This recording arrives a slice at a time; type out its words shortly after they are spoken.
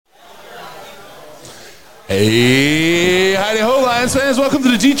Hey, howdy ho, Lions fans. Welcome to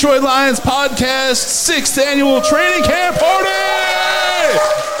the Detroit Lions Podcast 6th Annual Training Camp Party!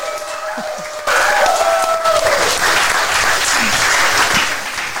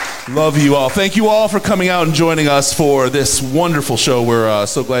 Love you all. Thank you all for coming out and joining us for this wonderful show. We're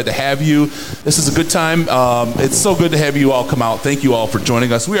so glad to have you. This is a good time. It's so good to have you all come out. Thank you all for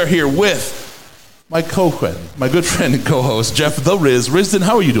joining us. We are here with my good friend and co-host, Jeff the Riz. Risden,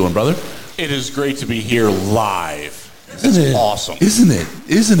 how are you doing, brother? It is great to be here live. Isn't it awesome? Isn't it?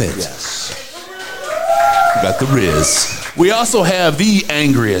 Yes. We got the Riz. We also have the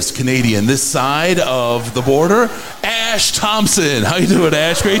angriest Canadian this side of the border, Ash Thompson. How you doing,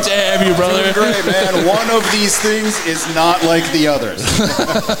 Ash? Great to have you, brother. Doing great, man. One of these things is not like the others.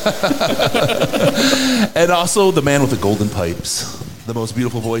 And also the man with the golden pipes, the most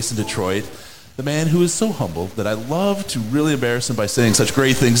beautiful voice in Detroit, the man who is so humble that I love to really embarrass him by saying such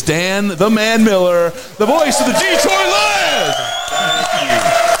great things, Dan the Man Miller, the voice of the Detroit Lions. Thank you.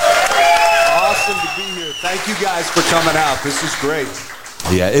 Awesome to be here. Thank you guys for coming out. This is great.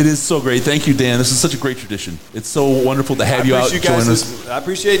 Yeah, it is so great. Thank you, Dan. This is such a great tradition. It's so wonderful to have you out join us. I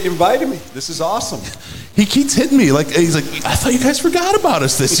appreciate you inviting me. This is awesome. He keeps hitting me like he's like, I thought you guys forgot about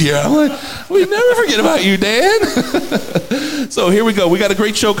us this year. I'm like, we never forget about you, Dan. So here we go. We got a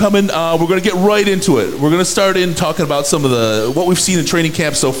great show coming. We're going to get right into it. We're going to start in talking about some of what we've seen in training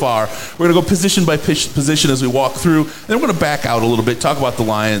camp so far. We're going to go position by position as we walk through. And then we're going to back out a little bit, talk about the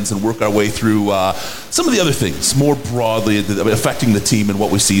Lions, and work our way through some of the other things more broadly affecting the team and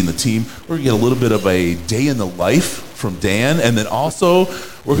what we see in the team. We're going to get a little bit of a day in the life from Dan, and then also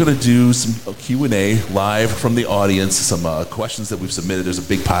we're going to do some Q&A live from the audience, some questions that we've submitted. There's a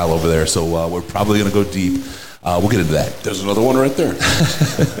big pile over there, so we're probably going to go deep. We'll get into that. There's another one right there.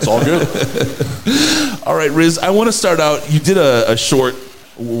 It's all good. All right, Riz, I want to start out. You did a short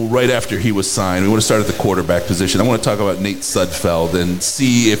right after he was signed. We want to start at the quarterback position. I want to talk about Nate Sudfeld and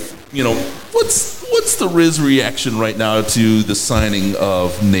see if, what's the Riz reaction right now to the signing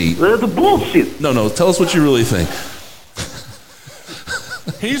of Nate? That's bullshit. No, tell us what you really think.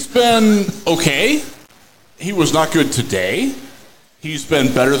 He's been okay. He was not good today. He's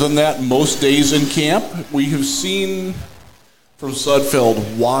been better than that most days in camp. We have seen from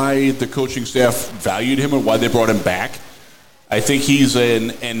Sudfeld why the coaching staff valued him and why they brought him back. I think he's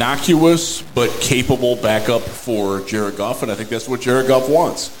an innocuous but capable backup for Jared Goff, and I think that's what Jared Goff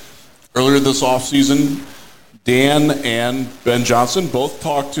wants. Earlier this offseason, Dan and Ben Johnson both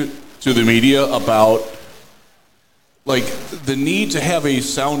talked to the media about the need to have a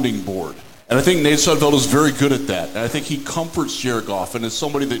sounding board. And I think Nate Sudfeld is very good at that. And I think he comforts Jared Goff and is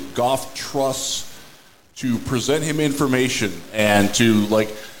somebody that Goff trusts to present him information and to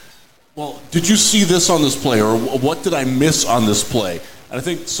did you see this on this play? Or what did I miss on this play? And I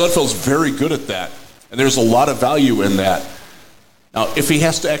think Sudfeld's very good at that. And there's a lot of value in that. Now, if he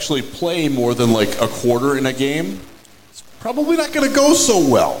has to actually play more than a quarter in a game, it's probably not going to go so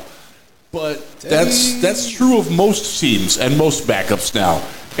well. But that's true of most teams and most backups now.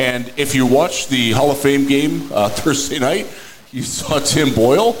 And if you watch the Hall of Fame game Thursday night, you saw Tim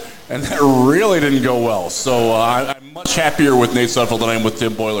Boyle, and that really didn't go well. So I'm much happier with Nate Sudfeld than I am with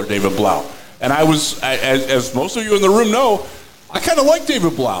Tim Boyle or David Blau. And as most of you in the room know, I kind of like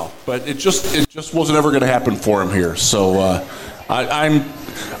David Blau, but it just wasn't ever going to happen for him here. So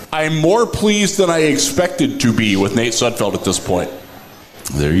I'm more pleased than I expected to be with Nate Sudfeld at this point.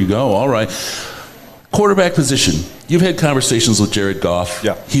 There you go. All right. Quarterback position. You've had conversations with Jared Goff.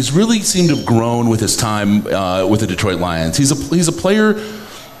 Yeah. He's really seemed to have grown with his time with the Detroit Lions. He's a player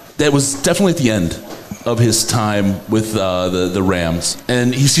that was definitely at the end of his time with the Rams,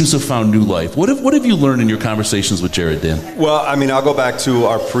 and he seems to have found new life. What have you learned in your conversations with Jared, Dan? Well, I'll go back to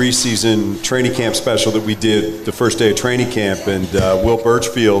our preseason training camp special that we did the first day of training camp, and Will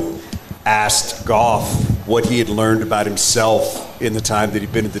Birchfield asked Goff what he had learned about himself in the time that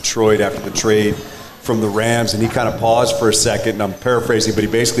he'd been in Detroit after the trade from the Rams, and he kind of paused for a second, and I'm paraphrasing, but he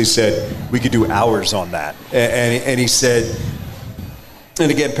basically said, we could do hours on that. And he said,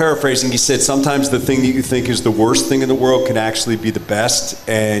 and again, paraphrasing, he said, sometimes the thing that you think is the worst thing in the world can actually be the best,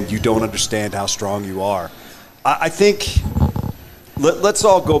 and you don't understand how strong you are. I think let's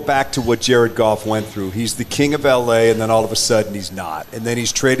all go back to what Jared Goff went through. He's the king of L.A., and then all of a sudden he's not. And then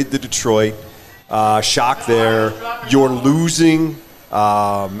he's traded to Detroit. Shock there. You're losing,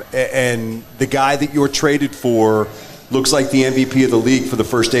 and the guy that you're traded for looks like the MVP of the league for the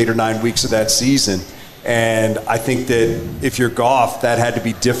first 8 or 9 weeks of that season. And I think that if you're Goff, that had to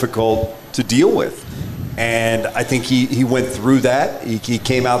be difficult to deal with. And I think he went through that. He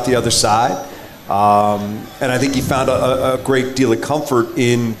came out the other side. And I think he found a great deal of comfort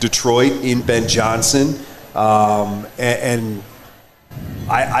in Detroit, in Ben Johnson, And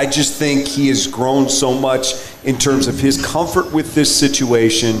I just think he has grown so much in terms of his comfort with this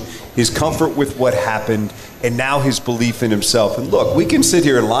situation, his comfort with what happened, and now his belief in himself. And look, we can sit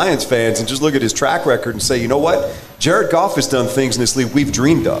here as Lions fans and just look at his track record and say, you know what? Jared Goff has done things in this league we've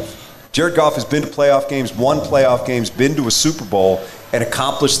dreamed of. Jared Goff has been to playoff games, won playoff games, been to a Super Bowl, and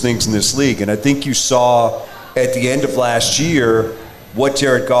accomplished things in this league. And I think you saw at the end of last year what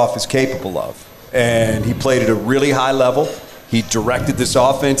Jared Goff is capable of. And he played at a really high level. He directed this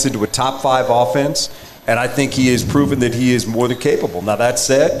offense into a top 5 offense. And I think he has proven that he is more than capable. Now, that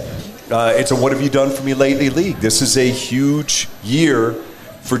said, it's a what have you done for me lately league. This is a huge year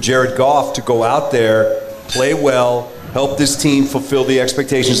for Jared Goff to go out there, play well, help this team fulfill the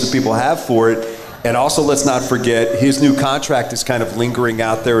expectations that people have for it. And also, let's not forget, his new contract is kind of lingering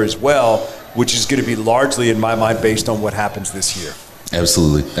out there as well, which is going to be largely, in my mind, based on what happens this year.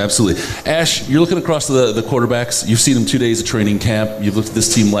 Absolutely. Ash, you're looking across the quarterbacks. You've seen them 2 days of training camp. You've looked at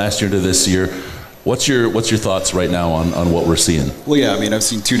this team last year to this year. What's your thoughts right now on what we're seeing? Well, yeah, I mean, I've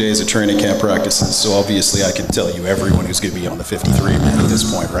seen 2 days of training camp practices, so obviously I can tell you everyone who's going to be on the 53 man at this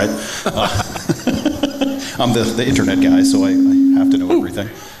point, right? I'm the internet guy, so I have to know everything.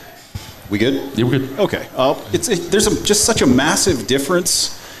 We good? Yeah, we're good. Okay. There's just such a massive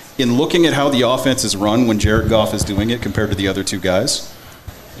difference in looking at how the offense is run when Jared Goff is doing it compared to the other two guys,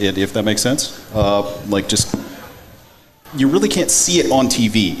 if that makes sense. You really can't see it on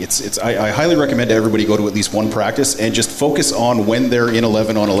TV. I highly recommend everybody go to at least one practice and just focus on when they're in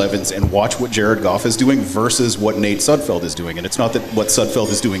 11 on 11s and watch what Jared Goff is doing versus what Nate Sudfeld is doing. And it's not that what Sudfeld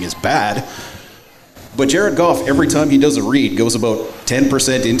is doing is bad, but Jared Goff, every time he does a read, goes about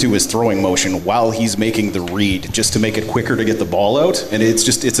 10% into his throwing motion while he's making the read, just to make it quicker to get the ball out. And it's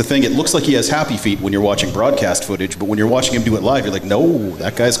a thing. It looks like he has happy feet when you're watching broadcast footage, but when you're watching him do it live, you're like, no,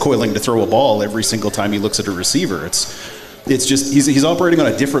 that guy's coiling to throw a ball every single time he looks at a receiver. It's just he's operating on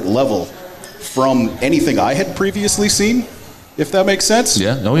a different level from anything I had previously seen, if that makes sense.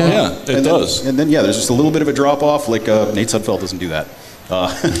 Yeah. Oh, yeah. Yeah, it does. And then, there's just a little bit of a drop-off. Like Nate Sudfeld doesn't do that.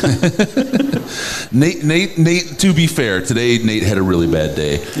 Nate, to be fair, today Nate had a really bad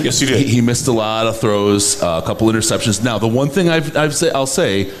day. Yes, he did. He missed a lot of throws, a couple interceptions. Now, the one thing I'll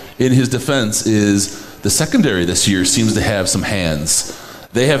say in his defense is the secondary this year seems to have some hands.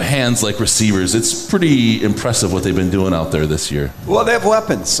 They have hands like receivers. It's pretty impressive what they've been doing out there this year. Well, they have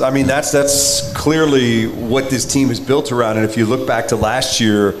weapons. I mean, that's clearly what this team is built around. And if you look back to last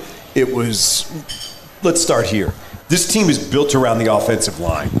year, it was, let's start here. This team is built around the offensive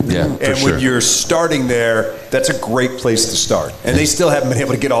line. Yeah, and when you're starting there, that's a great place to start. And they still haven't been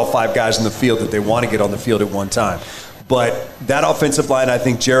able to get all 5 guys in the field that they want to get on the field at one time. But that offensive line, I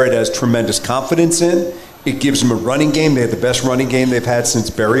think Jared has tremendous confidence in. It gives them a running game. They had the best running game they've had since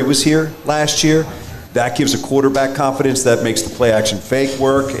Barry was here last year. That gives a quarterback confidence. That makes the play-action fake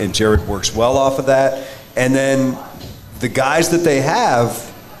work, and Jared works well off of that. And then the guys that they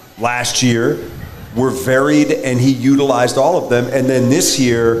have last year were varied, and he utilized all of them. And then this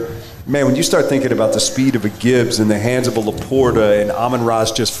year, man, when you start thinking about the speed of a Gibbs in the hands of a Laporta, and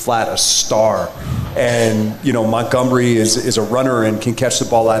Amon-Ra's just flat a star, and Montgomery is a runner and can catch the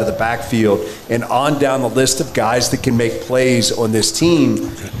ball out of the backfield, and on down the list of guys that can make plays on this team,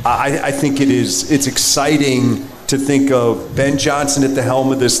 I think it's exciting to think of Ben Johnson at the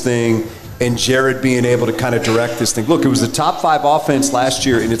helm of this thing and Jared being able to kind of direct this thing. Look, it was the top 5 offense last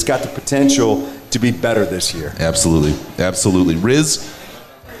year, and it's got the potential to be better this year. Absolutely. Riz?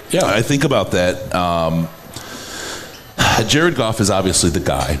 Yeah, I think about that. Jared Goff is obviously the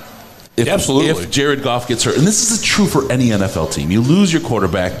guy. Absolutely. If Jared Goff gets hurt, and this is true for any NFL team, you lose your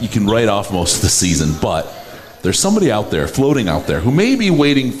quarterback, you can write off most of the season, but there's somebody out there, floating out there, who may be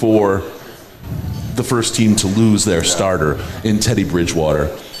waiting for the first team to lose their starter in Teddy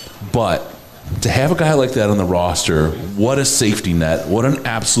Bridgewater. But to have a guy like that on the roster, what a safety net, what an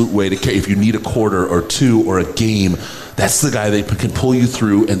absolute way to carry. If you need a quarter or 2 or a game, that's the guy that can pull you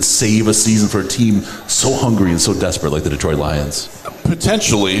through and save a season for a team so hungry and so desperate like the Detroit Lions.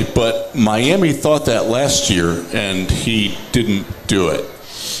 Potentially, but Miami thought that last year, and he didn't do it.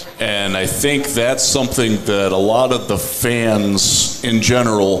 And I think that's something that a lot of the fans in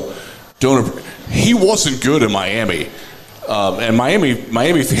general don't. He wasn't good in Miami. And Miami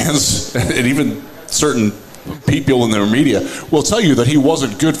fans, and even certain people in their media, will tell you that he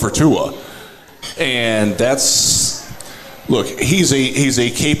wasn't good for Tua. And look, he's a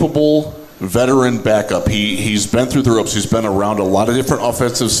capable veteran backup. He's been through the ropes. He's been around a lot of different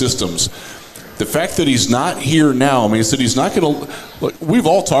offensive systems. The fact that he's not here now means that he's not going to. Look, we've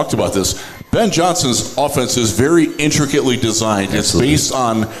all talked about this. Ben Johnson's offense is very intricately designed. Absolutely. It's based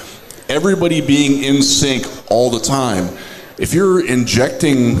on everybody being in sync all the time. If you're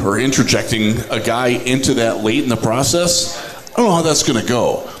injecting or interjecting a guy into that late in the process, I don't know how that's going to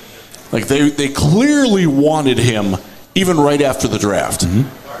go. Like they clearly wanted him even right after the draft,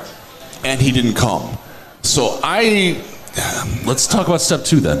 and he didn't come. So let's talk about step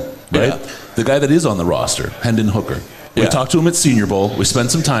 2 then, right? Yeah. The guy that is on the roster, Hendon Hooker. We talked to him at Senior Bowl. We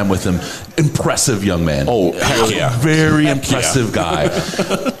spent some time with him. Impressive young man. Oh, heck yeah. Very impressive guy.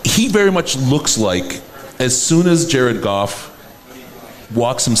 He very much looks like, as soon as Jared Goff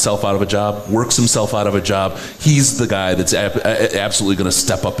walks himself out of a job, works himself out of a job, he's the guy that's absolutely going to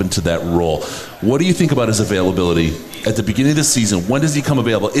step up into that role. What do you think about his availability at the beginning of the season? When does he come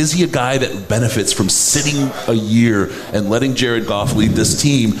available? Is he a guy that benefits from sitting a year and letting Jared Goff lead this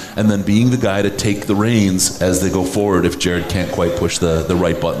team and then being the guy to take the reins as they go forward if Jared can't quite push the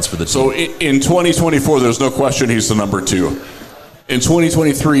right buttons for the team? So in 2024, there's no question he's the number 2. In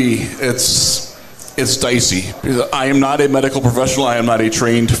 2023, it's dicey. I am not a medical professional. I am not a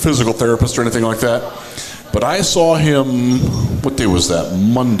trained physical therapist or anything like that. But I saw him, what day was that?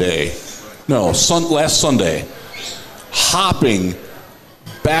 Monday. No, last Sunday. Hopping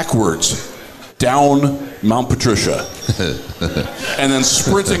backwards down Mount Patricia. And then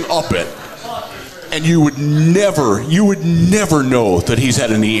sprinting up it. And you would never know that he's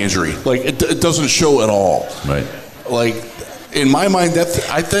had a knee injury. Like, it doesn't show at all. Right. Like, in my mind,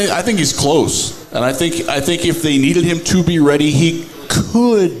 I think he's close. And I think if they needed him to be ready, he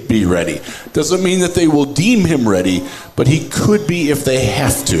could be ready. Doesn't mean that they will deem him ready, but he could be if they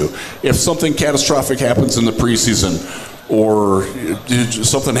have to. If something catastrophic happens in the preseason, or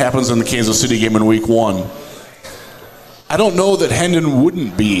something happens in the Kansas City game in Week 1, I don't know that Hendon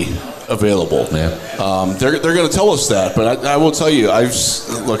wouldn't be available. Yeah. They're going to tell us that, but I will tell you, I've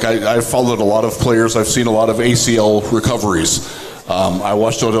followed a lot of players. I've seen a lot of ACL recoveries. I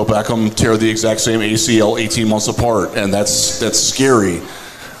watched Odell Beckham tear the exact same ACL 18 months apart, and that's scary.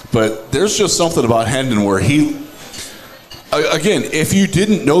 But there's just something about Hendon where again, if you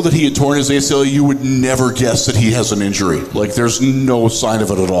didn't know that he had torn his ACL, you would never guess that he has an injury. Like, there's no sign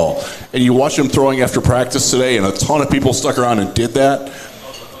of it at all. And you watch him throwing after practice today, and a ton of people stuck around and did that.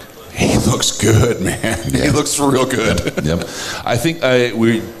 He looks good, man. Yeah. He looks real good. Yep. I think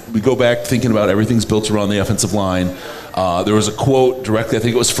we go back thinking about everything's built around the offensive line. There was a quote directly, I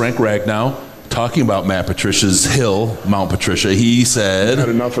think it was Frank Ragnow, talking about Matt Patricia's hill, Mount Patricia. He said, "Had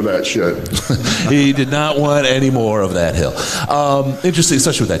enough of that shit." He did not want any more of that hill. Interesting,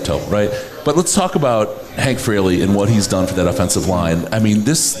 especially with that toe, right? But let's talk about Hank Fraley and what he's done for that offensive line. I mean,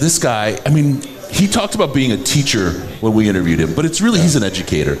 this guy, he talked about being a teacher when we interviewed him, but it's really, he's an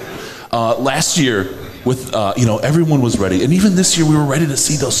educator. Last year, with everyone was ready, and even this year we were ready to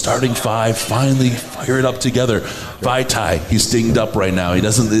see those starting 5 finally fire it up together. Vaitai, he's dinged up right now. He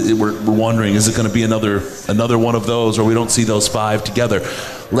doesn't. We're wondering, is it going to be another one of those, or we don't see those 5 together?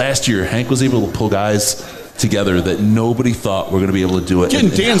 Last year, Hank was able to pull guys together that nobody thought were going to be able to do it. Getting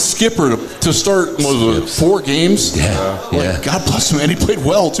Dan Skipper to start 4 games. Yeah. God bless him, and he played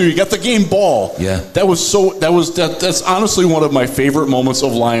well too. He got the game ball. Yeah. That's honestly one of my favorite moments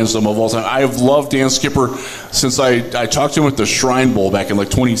of Lionsdom of all time. I have loved Dan Skipper since I talked to him at the Shrine Bowl back in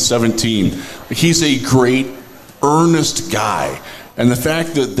 2017. He's a great, earnest guy. And the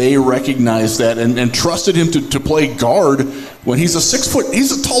fact that they recognized that and trusted him to play guard when he's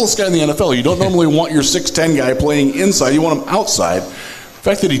he's the tallest guy in the NFL. You don't normally want your 6'10" guy playing inside. You want him outside. The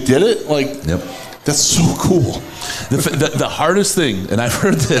fact that he did it, that's so cool. The hardest thing, and I've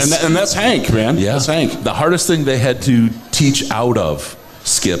heard this. And that's Hank, man. Yeah. That's Hank. The hardest thing they had to teach out of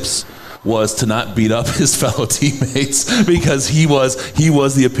Skips was to not beat up his fellow teammates, because he was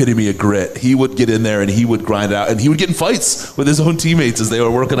the epitome of grit. He would get in there and he would grind it out, and he would get in fights with his own teammates as they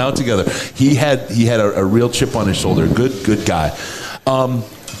were working out together. He had a real chip on his shoulder. Good guy.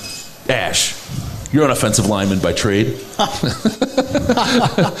 Ash, you're an offensive lineman by trade.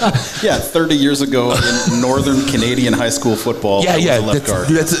 Yeah, 30 years ago in Northern Canadian high school football, I was a left guard.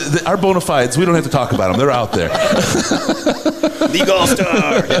 That's our bona fides. We don't have to talk about them. They're out there. The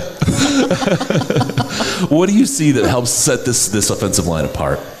All-Star. What do you see that helps set this offensive line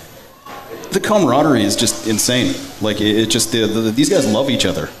apart? The camaraderie is just insane. These guys love each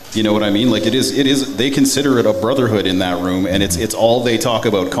other. You know what I mean? It is. They consider it a brotherhood in that room, and it's all they talk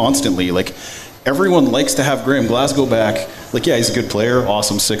about constantly. Everyone likes to have Graham Glasgow back. He's a good player,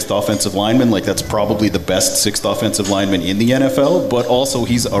 awesome 6th offensive lineman. That's probably the best 6th offensive lineman in the NFL, but also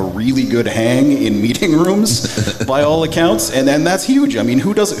he's a really good hang in meeting rooms by all accounts, and that's huge.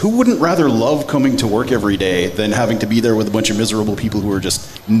 Who wouldn't rather love coming to work every day than having to be there with a bunch of miserable people who are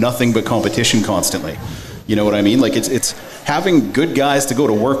just nothing but competition constantly? You know what I mean? having good guys to go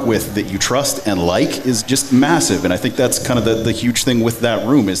to work with that you trust and like is just massive. And I think that's kind of the huge thing with that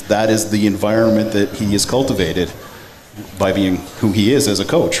room, is that is the environment that he has cultivated by being who he is as a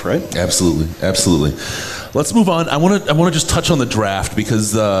coach, right? Absolutely, absolutely. Let's move on. I want to just touch on the draft,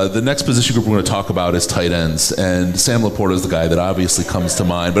 because the next position group we're going to talk about is tight ends, and Sam Laporta is the guy that obviously comes to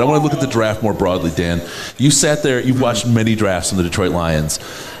mind. But I want to look at the draft more broadly, Dan. You sat there, you've watched many drafts from the Detroit Lions.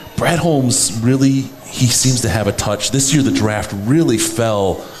 Brad Holmes really, he seems to have a touch. This year the draft really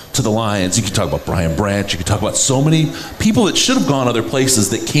fell to the Lions. You could talk about Brian Branch. You could talk about so many people that should have gone other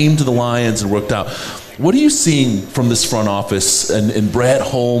places that came to the Lions and worked out. What are you seeing from this front office and Brad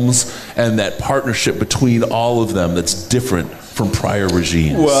Holmes and that partnership between all of them that's different from prior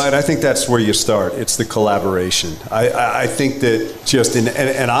regimes? Well, and I think that's where you start. It's the collaboration. I think that just,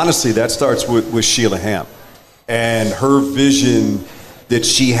 and honestly, that starts with Sheila Hamm and her vision that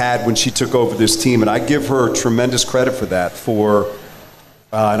she had when she took over this team. And I give her tremendous credit for that,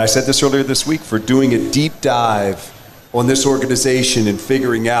 and I said this earlier this week, for doing a deep dive on this organization and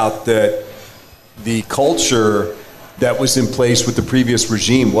figuring out that the culture that was in place with the previous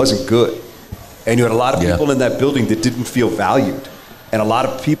regime wasn't good. And you had a lot of people in that building that didn't feel valued. And a lot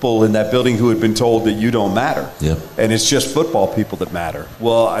of people in that building who had been told that you don't matter. Yeah. And it's just football people that matter.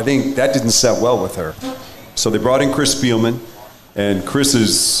 Well, I think that didn't set well with her. So they brought in Chris Spielman. And Chris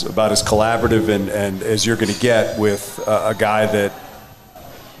is about as collaborative and as you're going to get with a guy that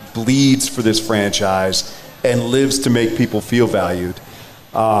bleeds for this franchise and lives to make people feel valued.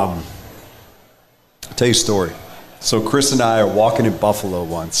 I'll tell you a story. So Chris and I are walking in Buffalo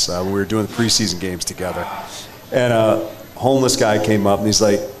once. We were doing the preseason games together. And a homeless guy came up and he's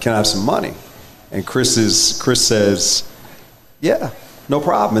like, "Can I have some money?" And Chris says, "Yeah, no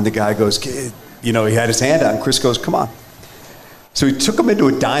problem." And the guy goes, he had his hand out, and Chris goes, "Come on." So he took him into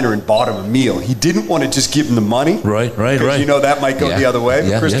a diner and bought him a meal. He didn't want to just give him the money. Right. Because that might go the other way.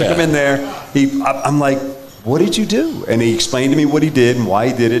 Chris took him in there. I'm like, "What did you do?" And he explained to me what he did and why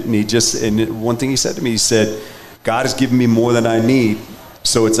he did it. And one thing he said to me, he said, "God has given me more than I need,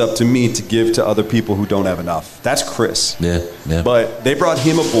 so it's up to me to give to other people who don't have enough." That's Chris. Yeah. But they brought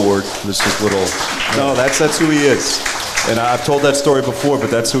him aboard. That's who he is. And I've told that story before, but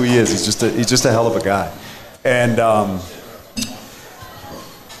that's who he is. He's just a hell of a guy. And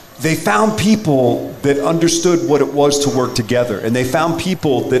they found people that understood what it was to work together. And they found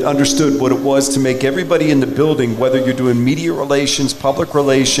people that understood what it was to make everybody in the building, whether you're doing media relations, public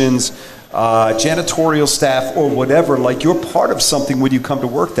relations, janitorial staff, or whatever, like you're part of something when you come to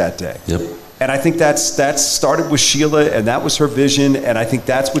work that day. Yep. And I think that's started with Sheila, and that was her vision, and I think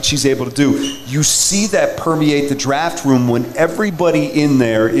that's what she's able to do. You see that permeate the draft room when everybody in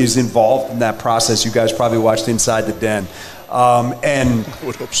there is involved in that process. You guys probably watched Inside the Den. And I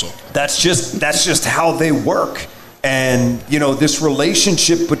would hope so. That's just how they work. And, this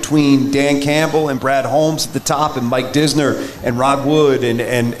relationship between Dan Campbell and Brad Holmes at the top, and Mike Disner and Rod Wood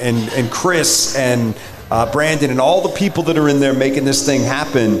and Chris and Brandon and all the people that are in there making this thing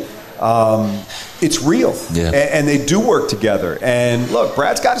happen, it's real. Yeah. And they do work together. And look,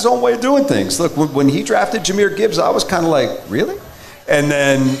 Brad's got his own way of doing things. Look, when he drafted Jahmyr Gibbs, I was kind of like, really? And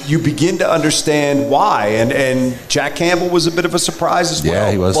then you begin to understand why. And Jack Campbell was a bit of a surprise as well.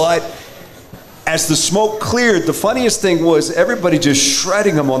 Yeah, he was. But as the smoke cleared, the funniest thing was everybody just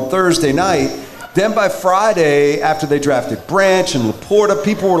shredding him on Thursday night. Then by Friday, after they drafted Branch and Laporta,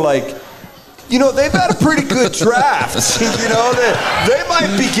 people were like, they've had a pretty good draft. They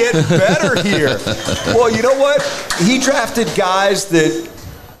might be getting better here. Well, you know what? He drafted guys that,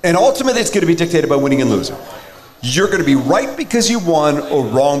 and ultimately it's going to be dictated by winning and losing. You're going to be right because you won or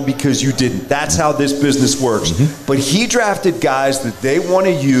wrong because you didn't. That's how this business works. Mm-hmm. But he drafted guys that they want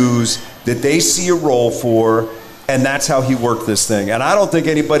to use, that they see a role for, and that's how he worked this thing. And I don't think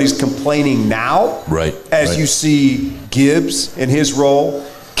anybody's complaining now, as you see Gibbs in his role,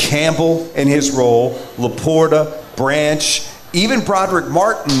 Campbell in his role, Laporta, Branch, even Broderick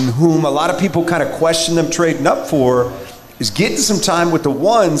Martin, whom a lot of people kind of question them trading up for, is getting some time with the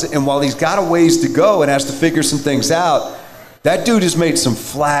ones, and while he's got a ways to go and has to figure some things out, that dude has made some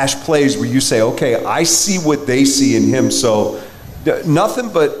flash plays where you say, okay, I see what they see in him. So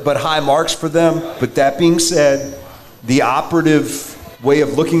nothing but high marks for them. But that being said, the operative way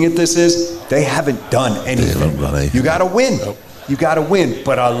of looking at this is they haven't done anything. You got to win. You got to win.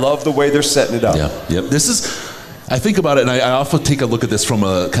 But I love the way they're setting it up. Yeah. This is... I think about it, and I often take a look at this from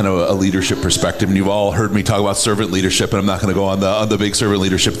a kind of a leadership perspective, and you've all heard me talk about servant leadership, and I'm not going to go on the big servant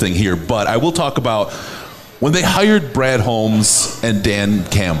leadership thing here, but I will talk about when they hired Brad Holmes and Dan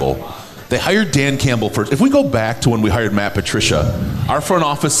Campbell. They hired Dan Campbell first. If we go back to when we hired Matt Patricia, our front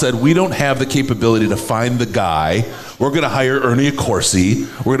office said we don't have the capability to find the guy. We're going to hire Ernie Accorsi.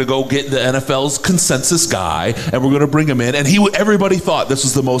 We're going to go get the NFL's consensus guy, and we're going to bring him in. And everybody thought this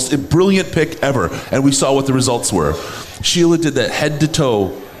was the most brilliant pick ever. And we saw what the results were. Sheila did that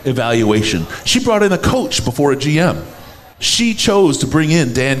head-to-toe evaluation. She brought in a coach before a GM. She chose to bring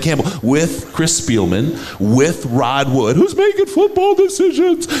in Dan Campbell with Chris Spielman, with Rod Wood, who's making football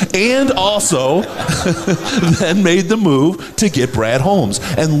decisions, and also then made the move to get Brad Holmes.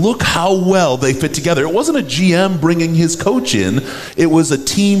 And look how well they fit together. It wasn't a GM bringing his coach in. It was a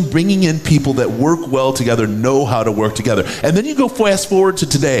team bringing in people that work well together, know how to work together. And then you go fast forward to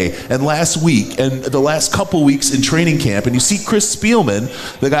today and last week and the last couple weeks in training camp, and you see Chris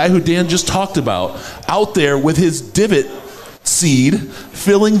Spielman, the guy who Dan just talked about, out there with his divot seed,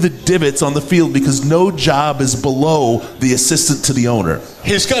 filling the divots on the field because no job is below the assistant to the owner.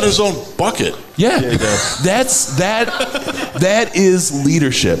 He's got his own bucket. Yeah, that is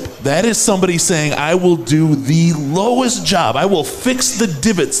leadership. That is somebody saying, I will do the lowest job. I will fix the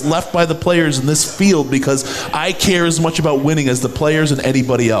divots left by the players in this field because I care as much about winning as the players and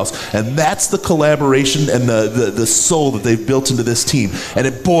anybody else. And that's the collaboration and the soul that they've built into this team. And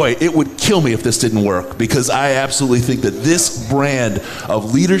it would kill me if this didn't work, because I absolutely think that this brand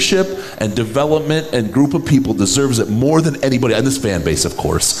of leadership and development and group of people deserves it more than anybody. And this fan base, of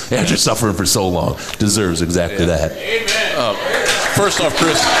course, after suffering for so long, deserves exactly that. Amen. First off,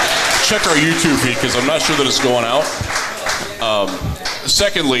 Chris, check our YouTube feed because I'm not sure that it's going out.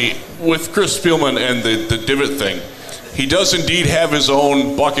 Secondly, with Chris Spielman and the divot thing, he does indeed have his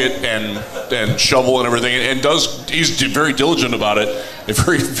own bucket and shovel and everything, and he's very diligent about it and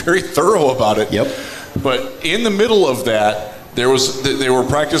very, very thorough about it. Yep. But in the middle of that, they were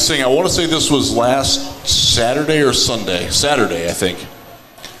practicing. I want to say this was last Saturday or Sunday. Saturday, I think.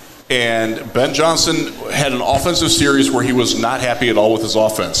 And Ben Johnson had an offensive series where he was not happy at all with his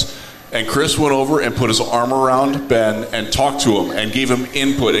offense. And Chris went over and put his arm around Ben and talked to him and gave him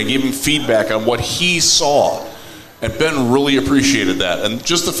input and gave him feedback on what he saw. And Ben really appreciated that. And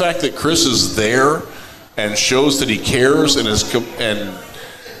just the fact that Chris is there and shows that he cares and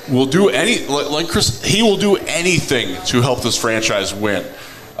will do like Chris, he will do anything to help this franchise win.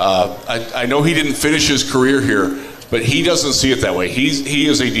 I know he didn't finish his career here, but he doesn't see it that way. He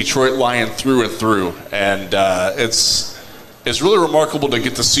is a Detroit Lion through and through, and it's really remarkable to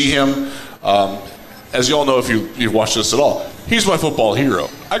get to see him. As you all know, if you've watched this at all, he's my football hero.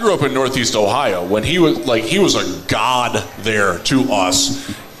 I grew up in Northeast Ohio when he was a god there to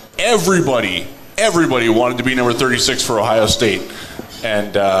us. Everybody wanted to be number 36 for Ohio State,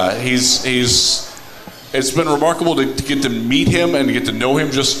 and it's been remarkable to get to meet him and to get to know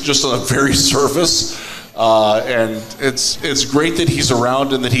him just on the very surface. And it's great that he's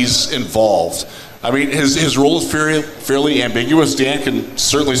around and that he's involved. I mean, his role is fairly ambiguous. Dan can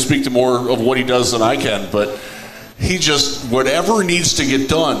certainly speak to more of what he does than I can, but he just, whatever needs to get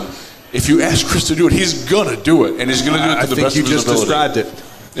done, if you ask Chris to do it, he's going to do it, and he's going to do it to the best of his ability. I think you just described it.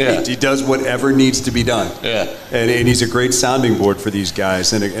 Yeah. He does whatever needs to be done. Yeah. And he's a great sounding board for these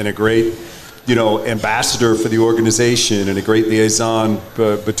guys and a great, ambassador for the organization and a great liaison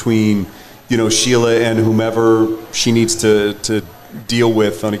between Sheila and whomever she needs to deal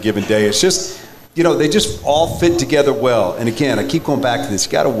with on a given day. It's just, they just all fit together well. And again, I keep going back to this.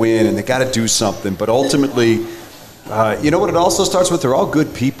 You got to win and they got to do something. But ultimately, what it also starts with? They're all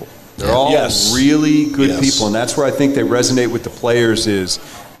good people. They're all really good people. And that's where I think they resonate with the players is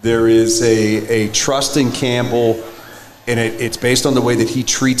there is a trust in Campbell, and it's based on the way that he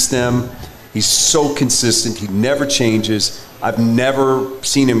treats them. He's so consistent. He never changes. I've never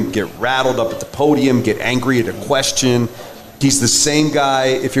seen him get rattled up at the podium, get angry at a question. He's the same guy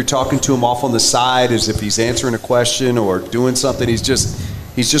if you're talking to him off on the side as if he's answering a question or doing something. He's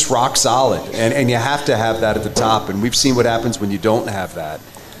just rock solid. And you have to have that at the top. And we've seen what happens when you don't have that.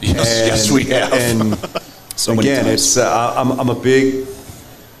 Yes, we have. And so again, it's I'm a big,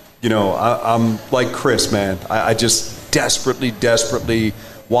 I'm like Chris, man. I just desperately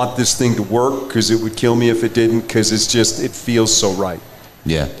want this thing to work because it would kill me if it didn't, because it feels so right.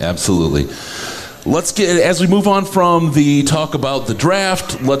 Yeah, absolutely. Let's get, as we move on from the talk about the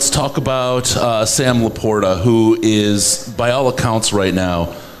draft, let's talk about Sam Laporta, who is, by all accounts right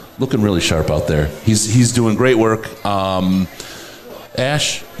now, looking really sharp out there. He's doing great work.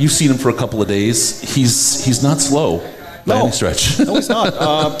 Ash, you've seen him for a couple of days. He's not slow by any stretch. No, he's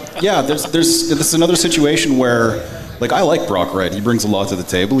not. This is another situation where, I like Brock Wright. He brings a lot to the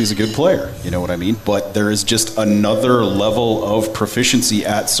table. He's a good player. You know what I mean? But there is just another level of proficiency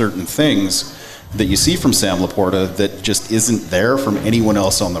at certain things that you see from Sam Laporta that just isn't there from anyone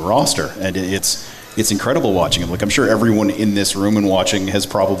else on the roster. And it's incredible watching him. Like, I'm sure everyone in this room and watching has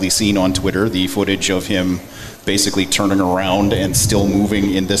probably seen on Twitter the footage of him basically turning around and still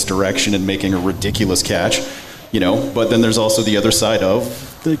moving in this direction and making a ridiculous catch. You know, but then there's also the other side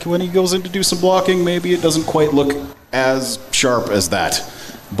of, like, when he goes in to do some blocking, maybe it doesn't quite look as sharp as that.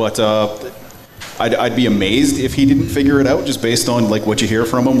 But I'd be amazed if he didn't figure it out, just based on like what you hear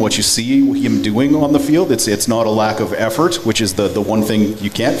from him, what you see him doing on the field. It's not a lack of effort, which is the one thing you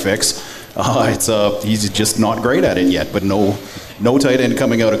can't fix. He's just not great at it yet. But no tight end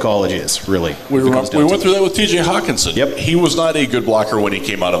coming out of college is really. We went through that with T.J. Hawkinson. Yep. He was not a good blocker when he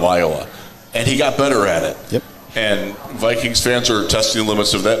came out of Iowa, and he got better at it. Yep. And Vikings fans are testing the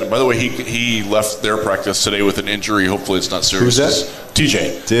limits of that. And by the way, he left their practice today with an injury. Hopefully it's not serious. Who's that?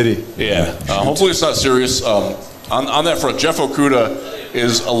 TJ. Did he? Yeah. Hopefully it's not serious. On that front, Jeff Okudah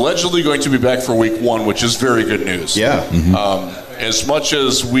is allegedly going to be back for week 1, which is very good news. Yeah. As much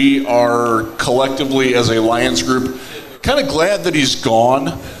as we are collectively as a Lions group kind of glad that he's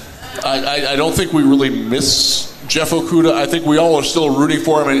gone, I don't think we really miss Jeff Okudah. I think we all are still rooting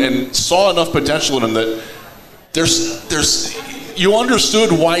for him and saw enough potential in him that you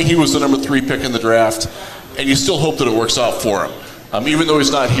understood why he was the number 3 pick in the draft, and you still hope that it works out for him, even though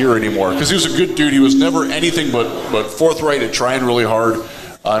he's not here anymore. Because he was a good dude. He was never anything but forthright and trying really hard.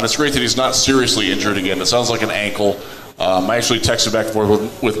 And it's great that he's not seriously injured again. It sounds like an ankle. I actually texted back and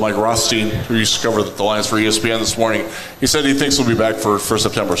forth with Mike Rothstein, who used to cover the Lions for ESPN this morning. He said he thinks he'll be back for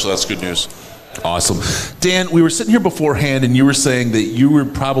September, so that's good news. Awesome. Dan, we were sitting here beforehand, and you were saying that you were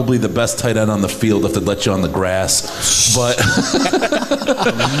probably the best tight end on the field if they'd let you on the grass. But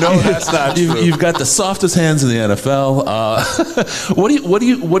No, that's not true. you've got the softest hands in the NFL.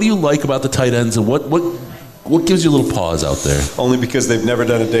 What do you like about the tight ends, and what gives you a little pause out there? Only because they've never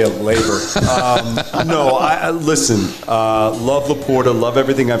done a day of labor. Listen, love Laporta, love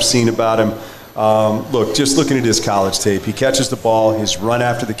everything I've seen about him. Look, just looking at his college tape, he catches the ball, his run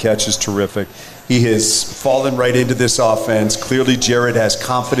after the catch is terrific. He has fallen right into this offense. Clearly, Jared has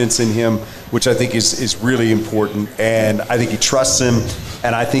confidence in him, which I think is really important, and I think he trusts him,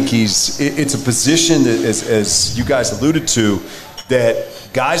 and I think it's a position that, as you guys alluded to, that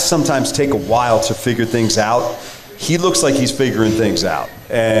guys sometimes take a while to figure things out. He looks like he's figuring things out,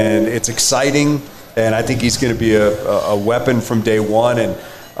 and it's exciting, and I think he's going to be a weapon from day one. And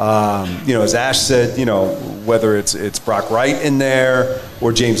as Ash said, whether it's Brock Wright in there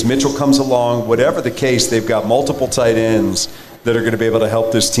or James Mitchell comes along, whatever the case, they've got multiple tight ends that are going to be able to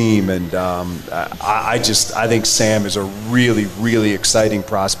help this team. And I think Sam is a really, really exciting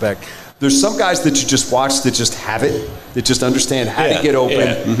prospect. There's some guys that you just watch that just have it, that just understand how to get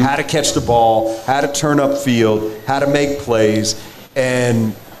open, how to catch the ball, how to turn up field, how to make plays.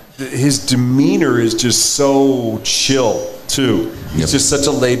 And his demeanor is just so chill, too. He's just such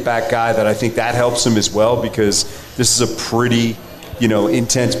a laid-back guy that I think that helps him as well, because this is a pretty,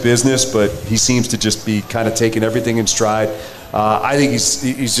 intense business, but he seems to just be kind of taking everything in stride. I think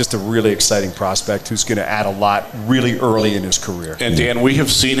he's just a really exciting prospect who's going to add a lot really early in his career. And Dan, we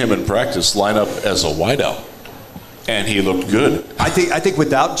have seen him in practice line up as a wideout, and he looked good. I think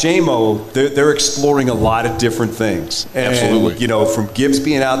without JMO, they're exploring a lot of different things. And, absolutely. From Gibbs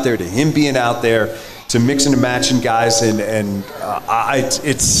being out there to him being out there to mixing and matching guys,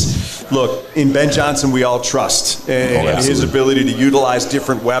 look, in Ben Johnson we all trust and his ability to utilize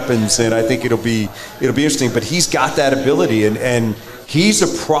different weapons, and I think it'll be interesting. But he's got that ability, and he's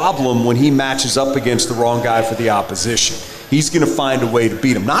a problem when he matches up against the wrong guy for the opposition. He's going to find a way to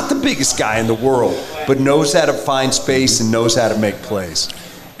beat him. Not the biggest guy in the world, but knows how to find space and knows how to make plays.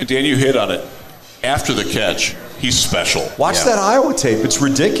 And Dan, you hit on it. After the catch, he's special. Watch that Iowa tape. It's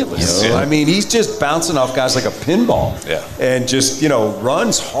ridiculous. Yeah. I mean, he's just bouncing off guys like a pinball. Yeah. And just,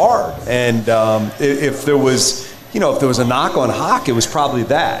 runs hard. And if there was a knock on Hawk, it was probably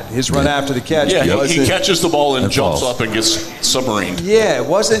that. His run after the catch. Yeah, he catches the ball and jumps up and gets submarined. Yeah, it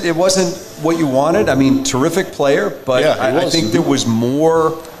wasn't what you wanted. I mean, terrific player, but I think there was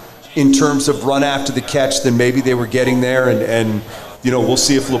more in terms of run after the catch than maybe they were getting there, and we'll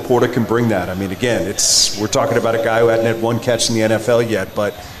see if Laporta can bring that. I mean, again, we're talking about a guy who hadn't had one catch in the NFL yet,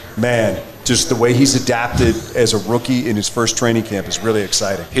 but man, just the way he's adapted as a rookie in his first training camp is really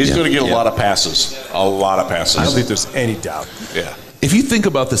exciting. He's going to get a lot of passes. A lot of passes. I don't think there's any doubt. Yeah. If you think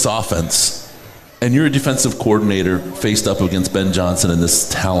about this offense, and you're a defensive coordinator faced up against Ben Johnson and this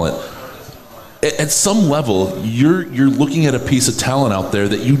talent, at some level, you're looking at a piece of talent out there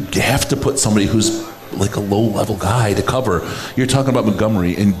that you have to put somebody who's like a low-level guy to cover. You're talking about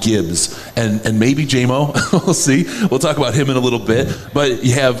Montgomery and Gibbs and maybe J-Mo. We'll see. We'll talk about him in a little bit. But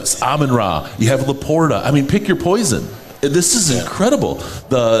you have Amon-Ra. You have Laporta. I mean, pick your poison. This is incredible.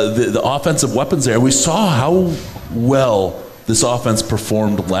 The offensive weapons there. We saw how well this offense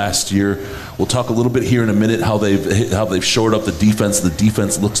performed last year. We'll talk a little bit here in a minute how they've shored up the defense. The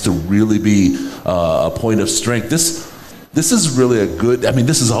defense looks to really be a point of strength. This is really a good. I mean,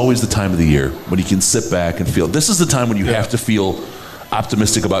 this is always the time of the year when you can sit back and feel. This is the time when you have to feel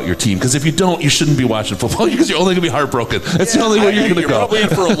optimistic about your team, because if you don't, you shouldn't be watching football, because you're only going to be heartbroken. That's the only way you're going to go. You're probably in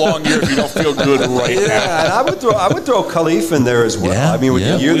for a long year if you don't feel good right now. Yeah, and I would throw Khalif in there as well. Yeah, I mean, with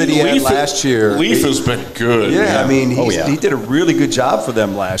the year that he had last year, Leaf has been good. Yeah, I mean, he did a really good job for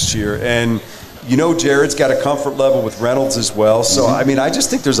them last year, and Jared's got a comfort level with Reynolds as well. So I mean, I just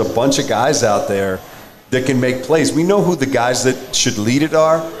think there's a bunch of guys out there that can make plays. We know who the guys that should lead it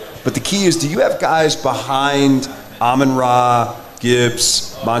are, but the key is, do you have guys behind Amon-Ra,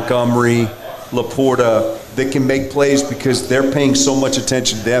 Gibbs, Montgomery, Laporta that can make plays because they're paying so much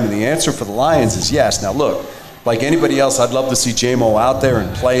attention to them? And the answer for the Lions is yes. Now look, like anybody else, I'd love to see J-Mo out there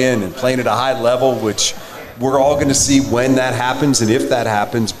and playing at a high level, which we're all going to see when that happens and if that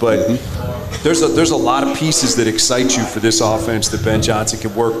happens. But there's a lot of pieces that excite you for this offense that Ben Johnson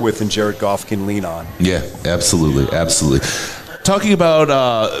can work with and Jared Goff can lean on. Yeah, absolutely. Talking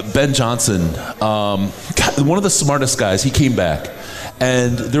about Ben Johnson, one of the smartest guys, he came back.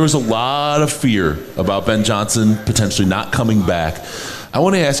 And there was a lot of fear about Ben Johnson potentially not coming back. I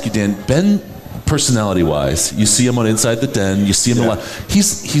want to ask you, Dan, Ben, personality-wise, you see him on Inside the Den, you see him a lot.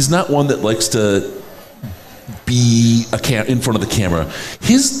 He's not one that likes to be in front of the camera.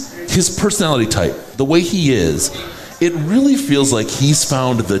 His personality type, the way he is, it really feels like he's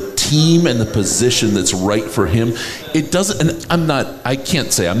found the team and the position that's right for him. It doesn't, and I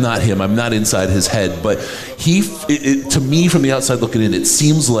can't say, I'm not him, I'm not inside his head, but to me from the outside looking in, it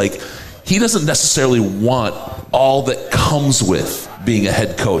seems like he doesn't necessarily want all that comes with being a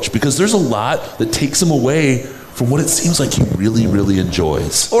head coach, because there's a lot that takes him away from what it seems like he really, really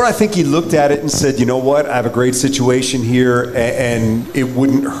enjoys. Or I think he looked at it and said, you know what, I have a great situation here, and it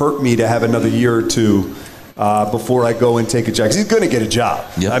wouldn't hurt me to have another year or two before I go and take a job. 'Cause he's going to get a job.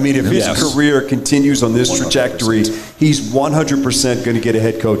 Yep. I mean, if his career continues on this trajectory, 100%. He's 100% going to get a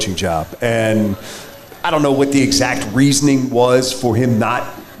head coaching job. And I don't know what the exact reasoning was for him not,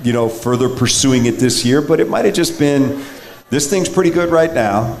 further pursuing it this year, but it might have just been, this thing's pretty good right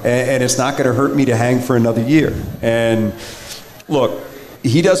now, and it's not going to hurt me to hang for another year. And look,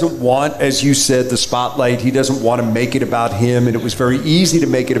 he doesn't want, as you said, the spotlight. He doesn't want to make it about him, and it was very easy to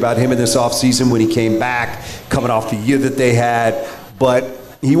make it about him in this offseason when he came back, coming off the year that they had. But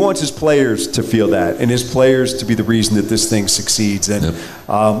he wants his players to feel that, and his players to be the reason that this thing succeeds. And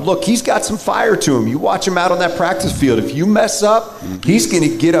look, he's got some fire to him. You watch him out on that practice field. If you mess up, he's going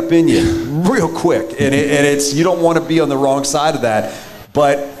to get up in you real quick, and it's you don't want to be on the wrong side of that.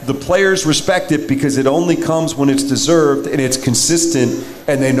 But the players respect it because it only comes when it's deserved and it's consistent,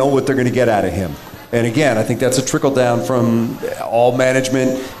 and they know what they're going to get out of him. And again, I think that's a trickle down from all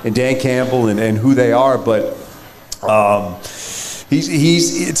management and Dan Campbell and who they are. But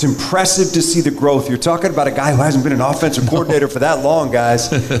it's impressive to see the growth. You're talking about a guy who hasn't been an offensive coordinator for that long, guys.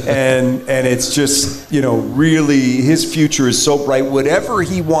 And it's just, really his future is so bright. Whatever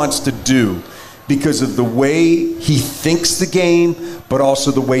he wants to do, because of the way he thinks the game, but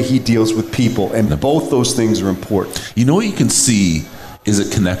also the way he deals with people. And both those things are important. You know what you can see is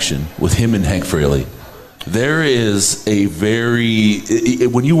a connection with him and Hank Fraley. There is a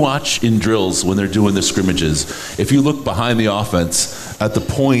when you watch in drills when they're doing the scrimmages, if you look behind the offense at the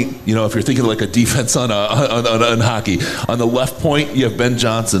point, if you're thinking like a defense on hockey, on the left point you have Ben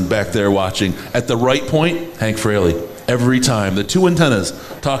Johnson back there watching. At the right point, Hank Fraley. Every time, the two antennas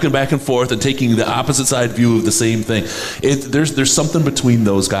talking back and forth and taking the opposite side view of the same thing. There's something between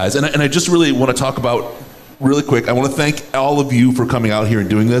those guys, and I just really want to talk about really quick. I want to thank all of you for coming out here and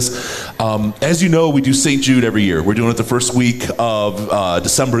doing this. As you know, we do St. Jude every year. We're doing it the first week of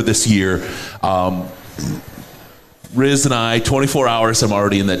December this year. Riz and I, 24 hours, I'm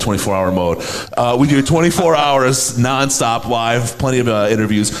already in that 24-hour mode. We do 24 hours nonstop live, plenty of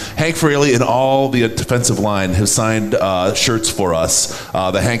interviews. Hank Fraley and all the defensive line have signed shirts for us.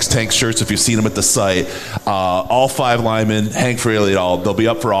 The Hank's Tank shirts, if you've seen them at the site. All 5 linemen, Hank Fraley et al., they'll be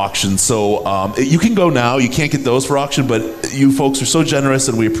up for auction. So you can go now. You can't get those for auction, but you folks are so generous,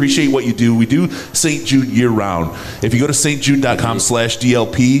 and we appreciate what you do. We do St. Jude year-round. If you go to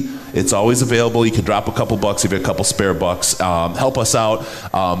stjude.com/DLP, It's always available. You can drop a couple bucks if you have a couple spare bucks. Help us out.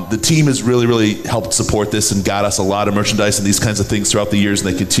 The team has really helped support this and got us a lot of merchandise and these kinds of things throughout the years,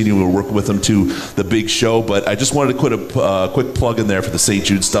 and they continue to work with them to the big show. But I just wanted to put a quick plug in there for the St.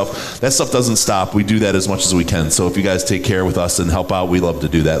 Jude stuff. That stuff doesn't stop. We do that as much as we can. So if you guys take care with us and help out, we love to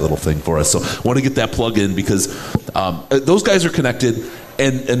do that little thing for us. So I want to get that plug in because those guys are connected,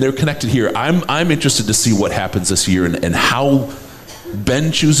 and they're connected here. I'm interested to see what happens this year and how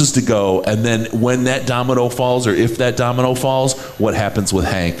Ben chooses to go, and then when that domino falls, or if that domino falls, what happens with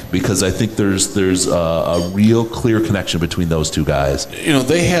Hank? Because I think there's a real clear connection between those two guys. You know,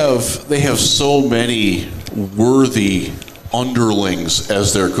 they have so many worthy underlings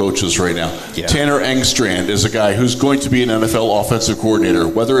as their coaches right now. Yeah. Tanner Engstrand is a guy who's going to be an NFL offensive coordinator,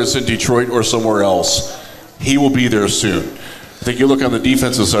 whether it's in Detroit or somewhere else. He will be there soon. I think you look on the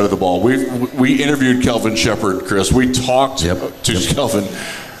defensive side of the ball. We interviewed Kelvin Shepard, Chris. We talked to Kelvin.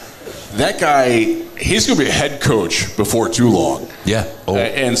 That guy, he's going to be a head coach before too long. Yeah.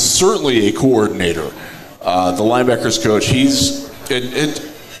 And certainly a coordinator. The linebackers coach, he's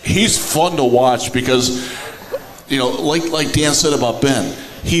fun to watch because, you know, like Dan said about Ben,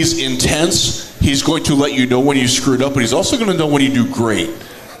 he's intense. He's going to let you know when you screwed up, but he's also going to know when you do great.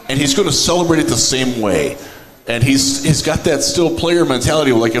 And he's going to celebrate it the same way. And he's got that still player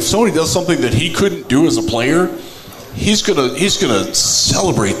mentality. Like if somebody does something that he couldn't do as a player, he's gonna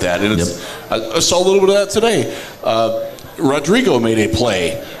celebrate that. And I saw a little bit of that today. Rodrigo made a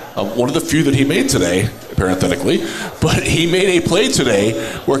play, one of the few that he made today, parenthetically, but he made a play today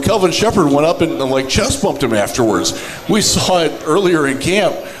where Kelvin Shepard went up and like chest bumped him afterwards. We saw it earlier in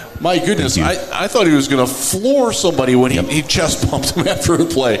camp. My goodness, I thought he was going to floor somebody when he chest bumped him after the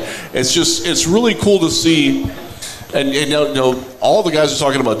play. It's really cool to see. And you know, all the guys are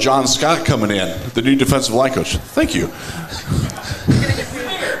talking about John Scott coming in, the new defensive line coach. Thank you.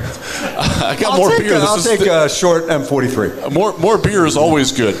 I got more beer. I'll take a short M43. More beer is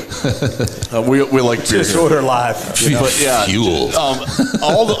always good. We like beer. Just order live. But yeah, fuel.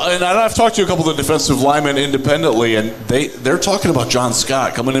 And I've talked to a couple of the defensive linemen independently, and they're talking about John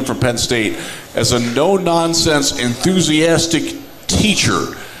Scott coming in from Penn State as a no-nonsense, enthusiastic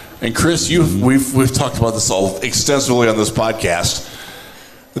teacher. And Chris, we've talked about this all extensively on this podcast.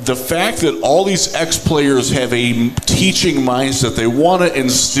 The fact that all these ex-players have a teaching mindset, they want to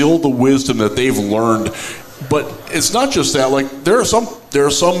instill the wisdom that they've learned. But it's not just that. Like there are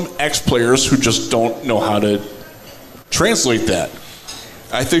some ex-players who just don't know how to translate that.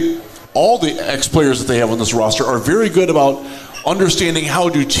 I think all the ex-players that they have on this roster are very good about understanding how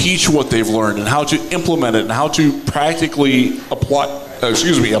to teach what they've learned and how to implement it and how to practically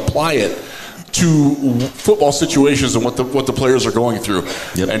apply it to football situations and what the players are going through.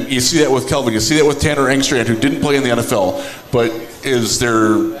 Yep. And you see that with Kelvin. You see that with Tanner Engstrand, who didn't play in the NFL, but is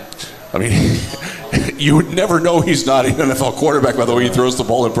there, I mean, you would never know he's not an NFL quarterback by the way he throws the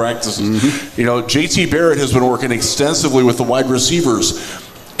ball in practices. Mm-hmm. You know, JT Barrett has been working extensively with the wide receivers,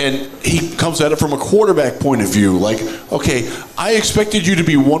 and he comes at it from a quarterback point of view. Like, okay, I expected you to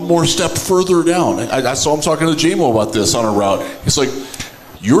be one more step further down. I saw him talking to J-Mo about this on a route. He's like,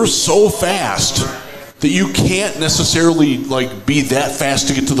 you're so fast that you can't necessarily like be that fast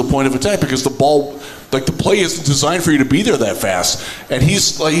to get to the point of attack because the ball, like the play isn't designed for you to be there that fast. And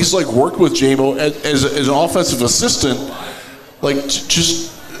he's worked with J-Mo as an offensive assistant. Like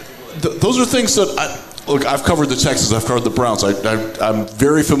those are things that I've covered the Texans, I've covered the Browns. I'm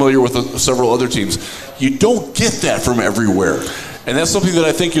very familiar with several other teams. You don't get that from everywhere. And that's something that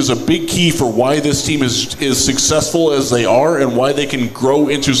I think is a big key for why this team is successful as they are and why they can grow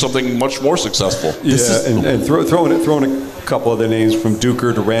into something much more successful. Yeah, and throwing a couple of the names from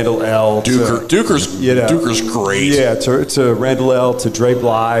Duker to Randall L. Duker's great. Yeah, to Randall L. to Dre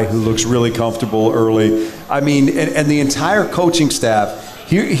Bly, who looks really comfortable early. I mean, and the entire coaching staff.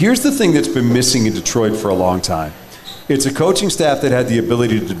 Here's the thing that's been missing in Detroit for a long time. It's a coaching staff that had the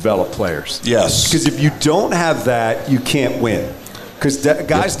ability to develop players. Yes. Because if you don't have that, you can't win. Because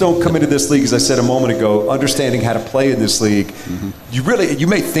guys don't come into this league, as I said a moment ago, understanding how to play in this league. Mm-hmm. You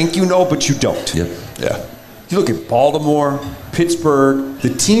may think you know, but you don't. Yep. Yeah. You look at Baltimore, Pittsburgh, the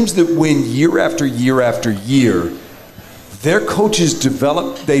teams that win year after year after year, their coaches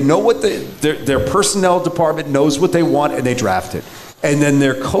develop, they know what their personnel department knows what they want, and they draft it. And then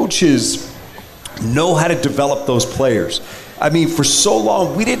their coaches know how to develop those players. I mean, for so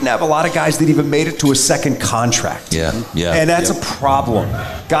long, we didn't have a lot of guys that even made it to a second contract. Yeah. And that's a problem.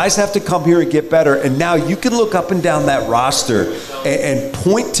 Guys have to come here and get better. And now you can look up and down that roster and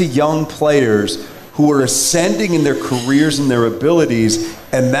point to young players who are ascending in their careers and their abilities,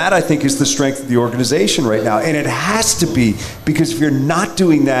 and that, I think, is the strength of the organization right now. And it has to be, because if you're not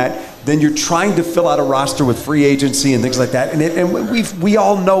doing that, then you're trying to fill out a roster with free agency and things like that. And we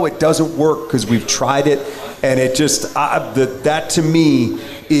all know it doesn't work because we've tried it, and it just, that to me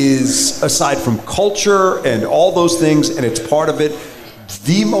is, aside from culture and all those things, and it's part of it,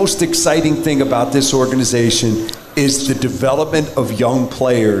 the most exciting thing about this organization is the development of young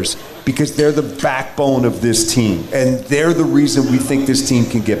players, because they're the backbone of this team, and they're the reason we think this team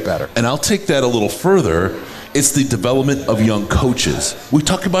can get better. And I'll take that a little further. It's the development of young coaches. We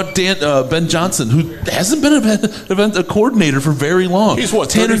talk about Ben Johnson, who hasn't been a coordinator for very long. He's what,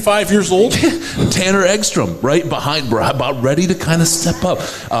 35 years old? Tanner Eggstrom, right behind, about ready to kind of step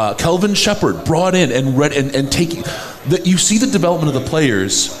up. Kelvin Shepard brought in and taking. You see the development of the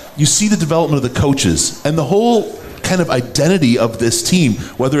players, you see the development of the coaches, and the whole kind of identity of this team,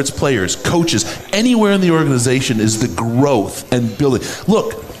 whether it's players, coaches, anywhere in the organization, is the growth and building.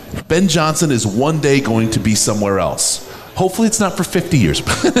 Look, Ben Johnson is one day going to be somewhere else. Hopefully it's not for 50 years,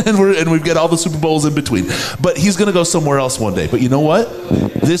 and we've got all the Super Bowls in between. But he's going to go somewhere else one day. But you know what?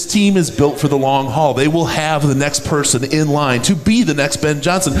 This team is built for the long haul. They will have the next person in line to be the next Ben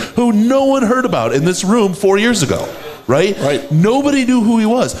Johnson, who no one heard about in this room 4 years ago. Right? Nobody knew who he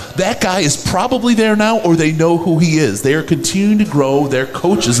was. That guy is probably there now, or they know who he is. They are continuing to grow their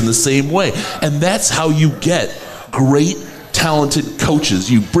coaches in the same way. And that's how you get great, talented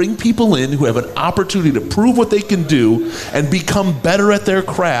coaches. You bring people in who have an opportunity to prove what they can do and become better at their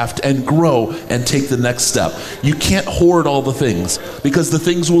craft and grow and take the next step. You can't hoard all the things, because the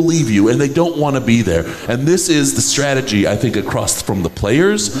things will leave you and they don't want to be there. And this is the strategy, I think, across from the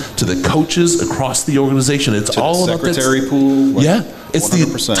players to the coaches across the organization. It's to all the about secretary pool. It's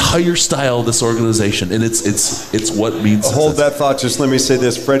 100%. the entire style of this organization, and it's what means success. Hold that thought. Just let me say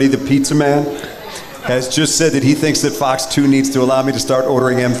this. Freddie the Pizza Man has just said that he thinks that Fox 2 needs to allow me to start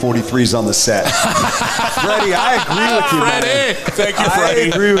ordering M43s on the set. Freddie, I agree with you, Freddie. man. Thank you, Freddie. I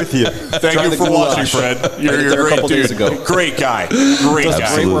agree with you. Thank you for watching, Fred. You're there a a great couple dude. days ago. Great guy. Great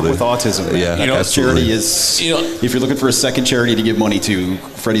guy. Great work with autism. Yeah, That guy's absolutely. charity is, if you're looking for a second charity to give money to,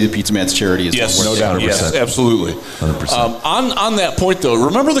 Freddie the Pizza Man's charity is Yes, no doubt. Yes, absolutely. 100%. On that point, though,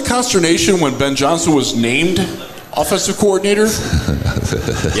 remember the consternation when Ben Johnson was named offensive coordinator?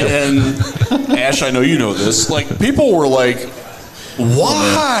 And Ash, I know you know this. Like, people were like,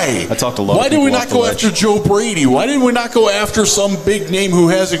 why? I talked to a lot of Why did people we off not the go ledge. after Joe Brady? Why did we not go after some big name who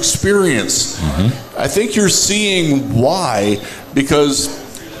has experience? I think you're seeing why, because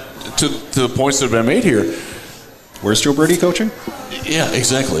to the points that have been made here. Where's Joe Brady coaching? Yeah,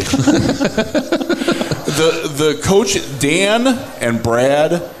 exactly. the coach, Dan and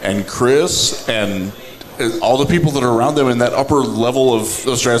Brad and Chris and all the people that are around them in that upper level of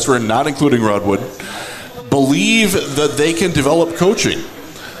stratosphere, not including Rodwood, believe that they can develop coaching.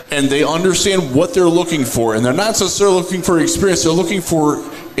 And they understand what they're looking for. And they're not necessarily looking for experience. They're looking for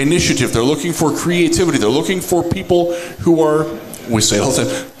initiative. They're looking for creativity. They're looking for people who are, we say it all the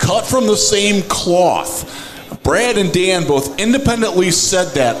time, cut from the same cloth. Brad and Dan both independently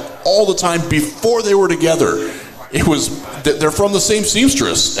said that all the time before they were together. It was, they're from the same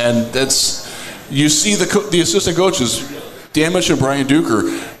seamstress. And that's, you see the assistant coaches, Dan mentioned Brian Duker.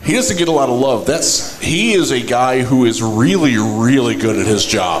 He doesn't get a lot of love. He is a guy who is really, really good at his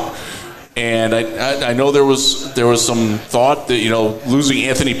job. And I know there was some thought that losing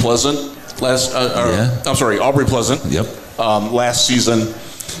Anthony Pleasant Aubrey Pleasant. Last season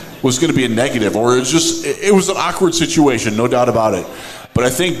was going to be a negative, or it was an awkward situation, no doubt about it. But I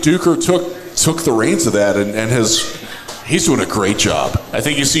think Duker took the reins of that and he's doing a great job. I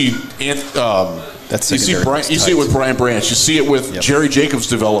think you see you see it with Brian Branch. You see it with Jerry Jacobs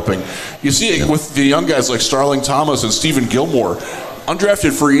developing. You see it with the young guys like Starling Thomas and Stephen Gilmore,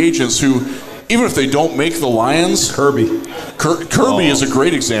 undrafted free agents who, even if they don't make the Lions, Kirby is a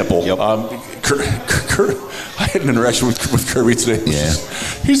great example. I had an interaction with Kirby today. Yeah.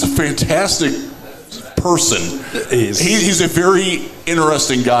 He's a fantastic person. He's a very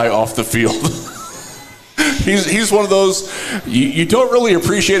interesting guy off the field. He's one of those, you don't really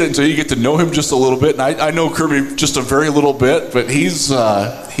appreciate it until you get to know him just a little bit. And I know Kirby just a very little bit, but he's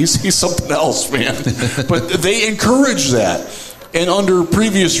something else, man. But they encourage that. And under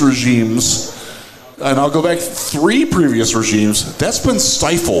previous regimes, and I'll go back 3 previous regimes, that's been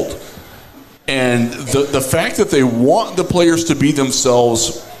stifled. And the fact that they want the players to be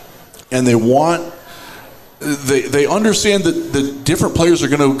themselves, and they understand that the different players are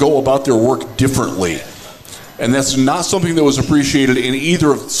going to go about their work differently. And that's not something that was appreciated in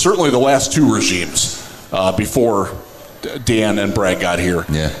either of, certainly the last 2 regimes before Dan and Brad got here.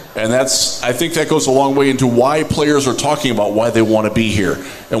 Yeah. And I think that goes a long way into why players are talking about why they want to be here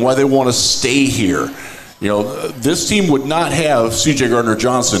and why they want to stay here. You know, this team would not have C.J.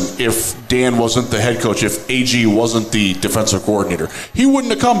 Gardner-Johnson if Dan wasn't the head coach, if A.G. wasn't the defensive coordinator. He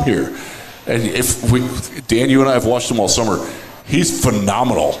wouldn't have come here. And Dan, you and I have watched him all summer. He's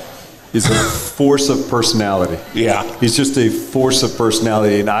phenomenal. He's a force of personality. Yeah. He's just a force of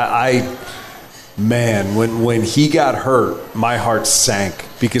personality. And man, when he got hurt, my heart sank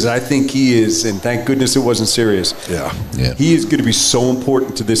because I think he is, and thank goodness it wasn't serious. Yeah. He is going to be so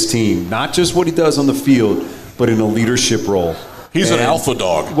important to this team, not just what he does on the field, but in a leadership role. He's an alpha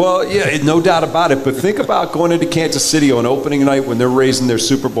dog. Well, yeah, no doubt about it. But think about going into Kansas City on opening night when they're raising their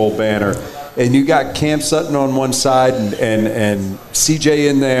Super Bowl banner, and you got Cam Sutton on one side and CJ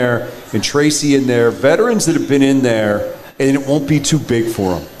in there and Tracy in there, veterans that have been in there, and it won't be too big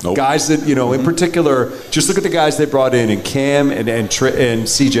for them. Nope. Guys that, in particular, just look at the guys they brought in, and Cam and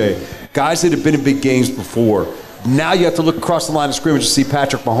CJ, guys that have been in big games before. Now you have to look across the line of scrimmage to see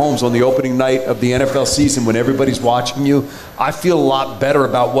Patrick Mahomes on the opening night of the NFL season when everybody's watching you. I feel a lot better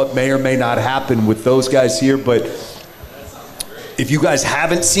about what may or may not happen with those guys here, but if you guys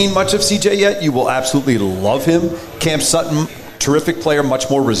haven't seen much of CJ yet, you will absolutely love him. Cam Sutton, terrific player,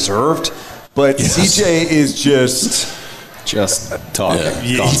 much more reserved, but yes. CJ is just talking. Yeah.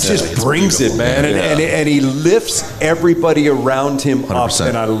 He just brings it, man, and he lifts everybody around him 100%. Up,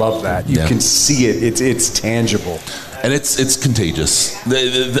 and I love that. You can see it. It's tangible. And it's contagious.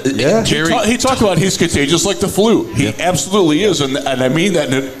 Jerry, he talked about he's contagious like the flu. He absolutely is, and I mean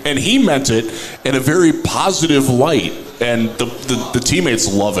that, and he meant it in a very positive light. And the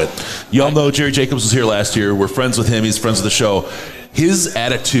teammates love it. Y'all know Jerry Jacobs was here last year. We're friends with him. He's friends with the show. His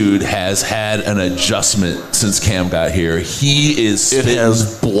attitude has had an adjustment since Cam got here. He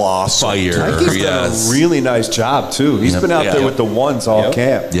is blossomed. Fire. I think he's done a really nice job too. He's been out there with the ones all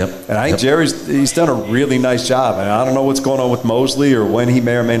camp. And I think he's done a really nice job. And I don't know what's going on with Mosley or when he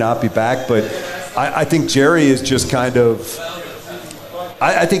may or may not be back, but I think Jerry is just kind of,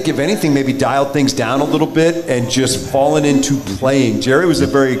 I think if anything, maybe dialed things down a little bit and just fallen into playing. Jerry was a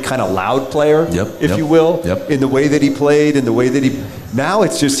very kind of loud player, if you will, in the way that he played, in the way that now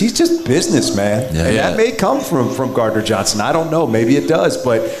it's just, he's just business, man. And that may come from Gardner-Johnson. I don't know. Maybe it does.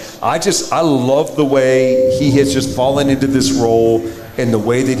 But I love the way he has just fallen into this role and the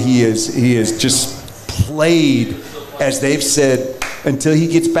way that he is just played, as they've said, until he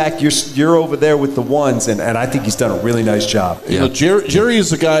gets back, you're over there with the ones, and I think he's done a really nice job. You know, Jerry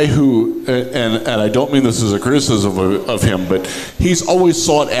is a guy who, and I don't mean this as a criticism of him, but he's always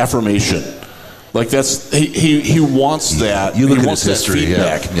sought affirmation. Like he wants that. You look he at wants his that history,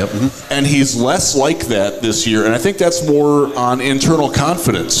 feedback, and he's less like that this year. And I think that's more on internal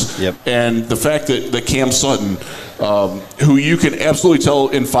confidence. And the fact that Cam Sutton, who you can absolutely tell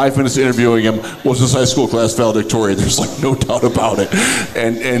in 5 minutes interviewing him, was his high school class valedictorian. There's like no doubt about it.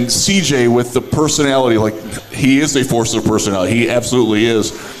 And CJ with the personality, like he is a force of personality. He absolutely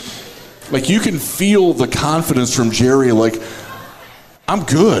is. Like you can feel the confidence from Jerry. Like, I'm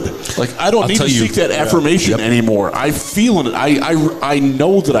good. Like I don't need to seek that affirmation anymore. I feel it. I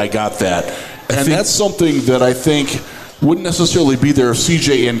know that I got that, and that's something that I think wouldn't necessarily be there if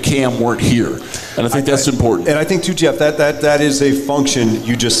CJ and Cam weren't here. And I think that's important. And I think too, Jeff, that is a function.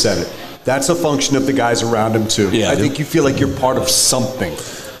 You just said it. That's a function of the guys around him too. I think you feel like you're part of something.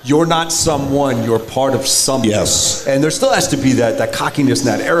 You're not someone, you're part of something. Yes. And there still has to be that cockiness and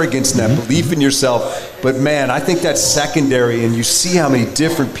that arrogance and that belief in yourself. But, man, I think that's secondary, and you see how many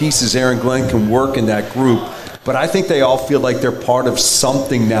different pieces Aaron Glenn can work in that group. But I think they all feel like they're part of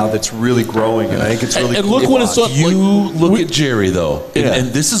something now that's really growing, and I think it's really cool. Look what it's done. Look at Jerry, though, and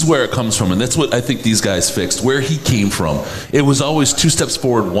this is where it comes from, and that's what I think these guys fixed, where he came from. It was always 2 steps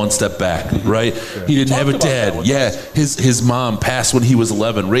forward, 1 step back, right? He didn't have a dad. His mom passed when he was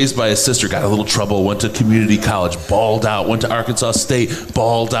 11, raised by his sister, got a little trouble, went to community college, balled out, went to Arkansas State,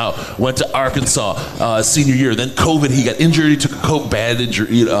 balled out, went to Arkansas senior year. Then COVID, he got injured, he took a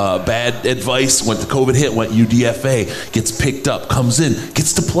bad advice, went to COVID hit, went UDFA, gets picked up, comes in,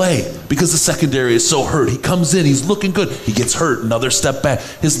 gets to play because the secondary is so hurt. He comes in, he's looking good, he gets hurt, another step back.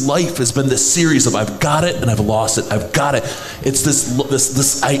 His life has been this series of I've got it and I've lost it, I've got it. It's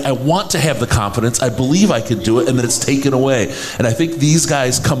this I want to have the confidence, I believe I can do it, and then it's taken away. And I think these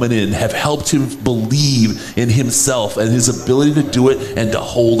guys coming in have helped him believe in himself and his ability to do it and to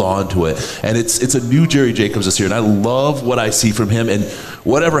hold on to it. And it's a new Jerry Jacobs this year, and I love what I see from him. And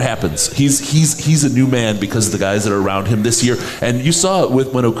whatever happens, he's a new man because because of the guys that are around him this year. And you saw it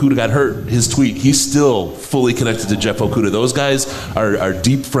with when Okudah got hurt, his tweet. He's still fully connected to Jeff Okudah. Those guys are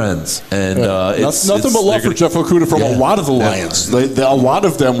deep friends. And nothing but love for Jeff Okudah from a lot of the Lions. A lot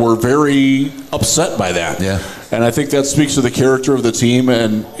of them were very upset by that. Yeah. And I think that speaks to the character of the team,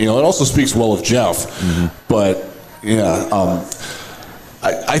 and it also speaks well of Jeff. But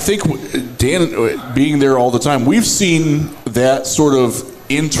I think Dan being there all the time, we've seen that sort of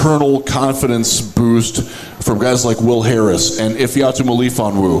internal confidence boost from guys like Will Harris and Ifeatu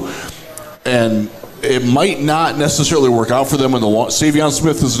Melifonwu. And it might not necessarily work out for them in the long. Savion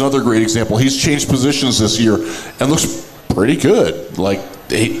Smith is another great example. He's changed positions this year and looks pretty good. Like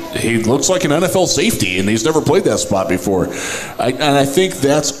he looks like an NFL safety, and he's never played that spot before. And I think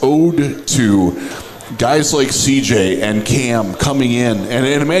that's owed to guys like CJ and Cam coming in, and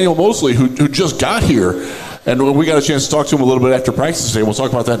Emmanuel Mosley, who just got here. And we got a chance to talk to him a little bit after practice today. We'll talk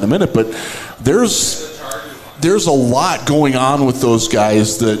about that in a minute. But there's a lot going on with those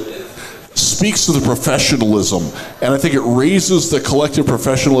guys that speaks to the professionalism. And I think it raises the collective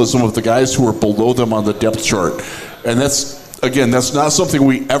professionalism of the guys who are below them on the depth chart. And that's not something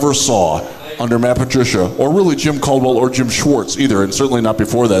we ever saw under Matt Patricia, or really Jim Caldwell or Jim Schwartz either. And certainly not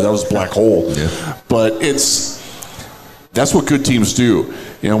before that. That was Black Hole. Yeah. But that's what good teams do.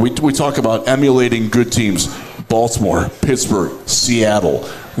 We talk about emulating good teams. Baltimore, Pittsburgh, Seattle.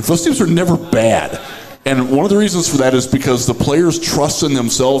 Those teams are never bad. And one of the reasons for that is because the players trust in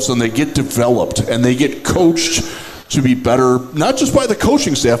themselves, and they get developed and they get coached to be better, not just by the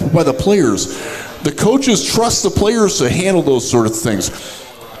coaching staff, but by the players. The coaches trust the players to handle those sort of things.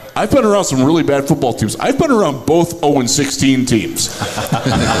 I've been around some really bad football teams. I've been around both 0-16 teams.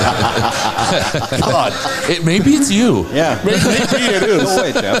 God. Maybe it's you. Yeah. Maybe it is. No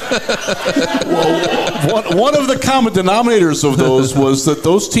way, Jeff. Well, one of the common denominators of those was that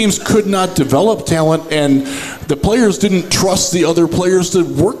those teams could not develop talent, and the players didn't trust the other players to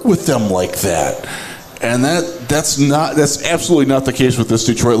work with them like that. And that's absolutely not the case with this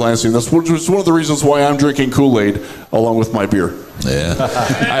Detroit Lions team. That's one of the reasons why I'm drinking Kool-Aid along with my beer. Yeah.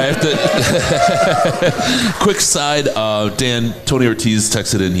 I have to. Quick side, Dan, Tony Ortiz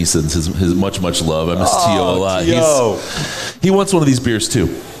texted in. He sends his much love. I miss T.O. a lot. He wants one of these beers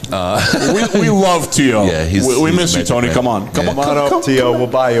too. We love T.O. Yeah, we miss you, Tony. Come on up, T.O. We'll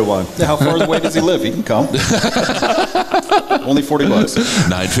buy you one. How far away does he live? He can come. Only $40.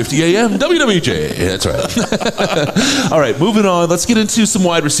 9:50 a.m. WWJ. That's right. All right, moving on. Let's get into some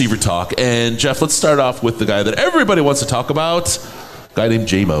wide receiver talk. And Jeff, let's start off with the guy that everybody wants to talk about. A guy named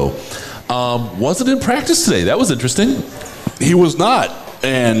J-Mo. Wasn't in practice today. That was interesting. He was not.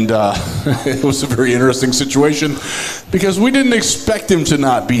 And it was a very interesting situation because we didn't expect him to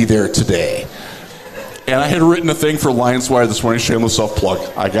not be there today. And I had written a thing for Lions Wire this morning, shameless self-plug.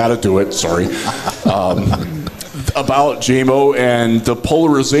 I got to do it, sorry. About J-Mo and the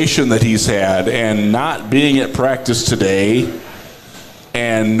polarization that he's had and not being at practice today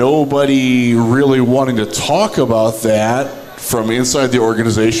and nobody really wanting to talk about that from inside the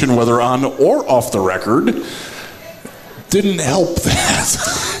organization, whether on or off the record, didn't help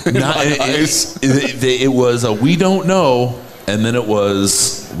that. It was a we don't know, and then it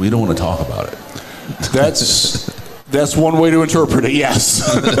was we don't want to talk about it. That's one way to interpret it, yes.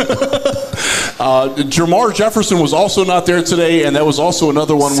 Jermar Jefferson was also not there today, and that was also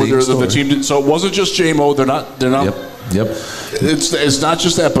another one where the team didn't. So it wasn't just J-Mo. They're not. Yep. It's not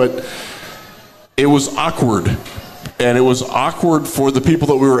just that, but it was awkward. And it was awkward for the people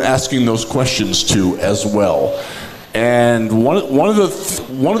that we were asking those questions to as well. And one of the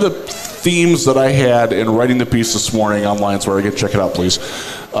themes that I had in writing the piece this morning on Lions Wire, again, check it out, please.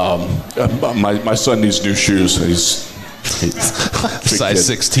 My son needs new shoes. He's size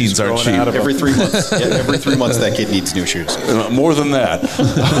 16s aren't cheap. Every 3 months. Yeah, every 3 months that kid needs new shoes. More than that.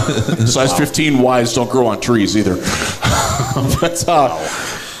 Size 15 Ys don't grow on trees either. But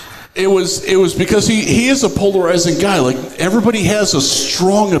it was because he is a polarizing guy. Like, everybody has a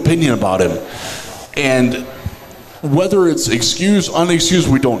strong opinion about him. And whether it's excused, unexcused,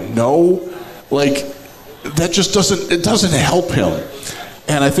 we don't know. Like, that just doesn't help him.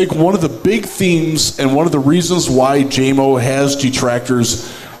 And I think one of the big themes and one of the reasons why J-Mo has detractors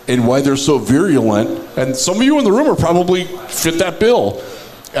and why they're so virulent, and some of you in the room are probably fit that bill,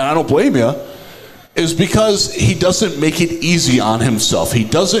 and I don't blame you, is because he doesn't make it easy on himself. He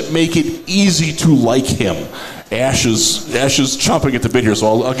doesn't make it easy to like him. Ash is chomping at the bit here,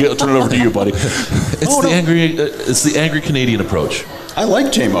 so I'll turn it over to you, buddy. It's the angry Canadian approach. I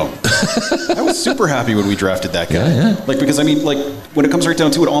like J-Mo. I was super happy when we drafted that guy. Yeah. Like, because I mean, like, when it comes right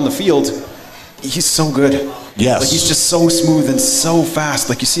down to it on the field, he's so good. Yes. Like, he's just so smooth and so fast.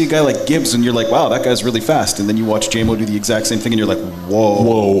 Like, you see a guy like Gibbs and you're like, wow, that guy's really fast. And then you watch J-Mo do the exact same thing and you're like,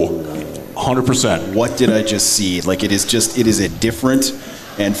 whoa. 100%. What did I just see? Like, it is a different,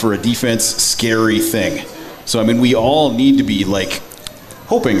 and for a defense, scary thing. So, I mean, we all need to be, like,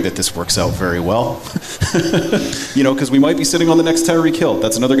 hoping that this works out very well. You know, because we might be sitting on the next Tyreek Hill.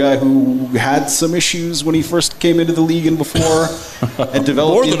 That's another guy who had some issues when he first came into the league and before, and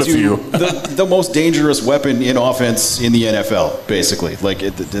developed into the most dangerous weapon in offense in the NFL, basically. Like,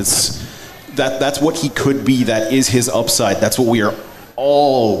 that's what he could be. That is his upside. That's what we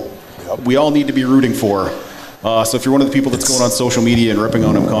all need to be rooting for. So if you're one of the people that's going on social media and ripping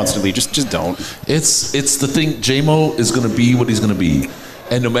on him constantly, just don't. It's the thing. J-Mo is going to be what he's going to be.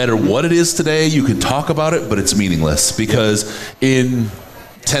 And no matter what it is today, you can talk about it, but it's meaningless. Because in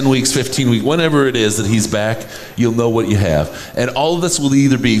 10 weeks, 15 weeks, whenever it is that he's back, you'll know what you have. And all of this will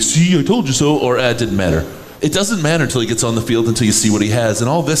either be, see, I told you so, or it didn't matter. It doesn't matter until he gets on the field, until you see what he has. And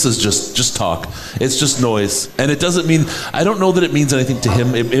all this is just talk. It's just noise. And it doesn't mean, I don't know that it means anything to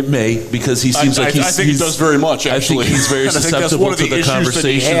him. It may, because he seems like I think it does very much, actually. I think he's very susceptible to the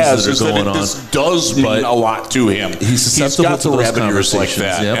conversations that are going on. This does mean a lot to him. He's susceptible to those conversations. Like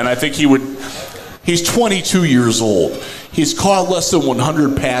that. Yep. And I think he's 22 years old. He's caught less than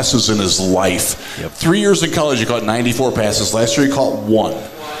 100 passes in his life. Yep. 3 years in college, he caught 94 passes. Last year, he caught 1.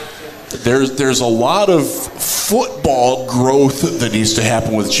 There's a lot of football growth that needs to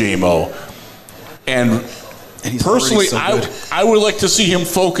happen with J-Mo. And personally, so I would like to see him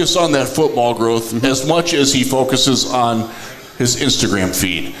focus on that football growth as much as he focuses on his Instagram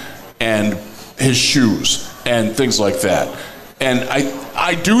feed and his shoes and things like that. And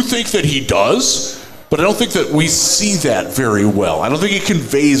I do think that he does, but I don't think that we see that very well. I don't think he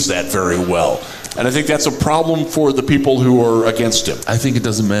conveys that very well. And I think that's a problem for the people who are against him. I think it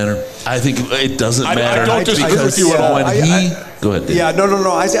doesn't matter. I think it doesn't matter. I don't disagree with you at all. Go ahead, Dave. Yeah,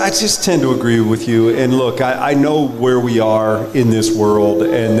 no. I just tend to agree with you. And look, I know where we are in this world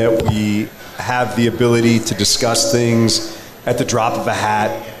and that we have the ability to discuss things at the drop of a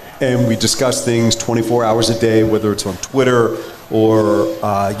hat. And we discuss things 24 hours a day, whether it's on Twitter or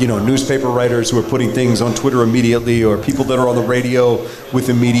newspaper writers who are putting things on Twitter immediately, or people that are on the radio with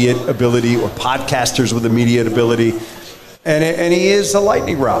immediate ability, or podcasters with immediate ability. And he is a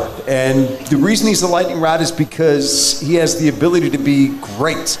lightning rod. And the reason he's a lightning rod is because he has the ability to be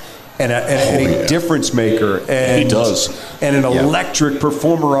great and a difference maker. And he does. And an electric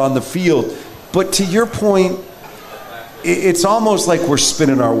performer on the field. But to your point, it's almost like we're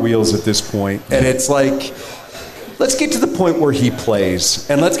spinning our wheels at this point. And it's like, let's get to the point where he plays,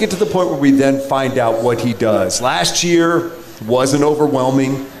 and let's get to the point where we then find out what he does. Last year wasn't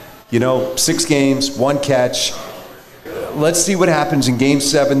overwhelming. 6 games, 1 catch. Let's see what happens in Game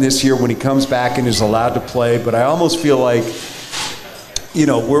 7 this year when he comes back and is allowed to play. But I almost feel like,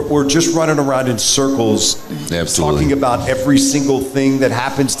 we're just running around in circles, talking about every single thing that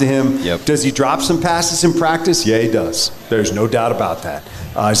happens to him. Yep. Does he drop some passes in practice? Yeah, he does. There's no doubt about that.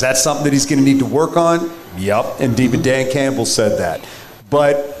 Is that something that he's going to need to work on? Yep. And even Dan Campbell said that.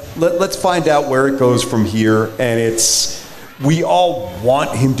 But let's find out where it goes from here. And we all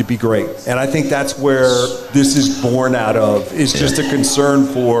want him to be great. And I think that's where this is born out of, is just a concern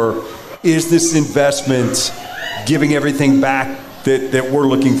for, is this investment giving everything back that we're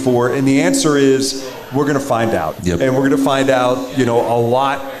looking for? And the answer is, we're going to find out. Yep. And we're going to find out, a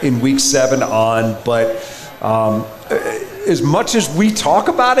lot in week 7 on. But as much as we talk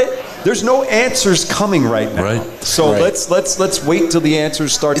about it, there's no answers coming right now. Right. So let's wait till the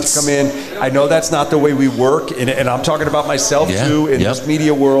answers start to come in. I know that's not the way we work, and I'm talking about myself too in this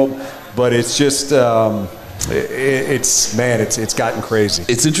media world. But it's just it's gotten crazy.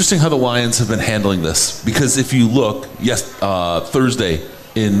 It's interesting how the Lions have been handling this, because if you look, Thursday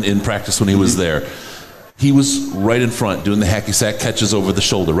in practice when he was there, he was right in front doing the hacky sack catches over the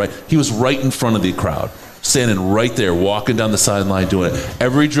shoulder. Right, he was right in front of the crowd, standing right there, walking down the sideline, doing it.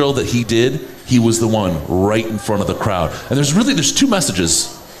 Every drill that he did, he was the one right in front of the crowd. And there's 2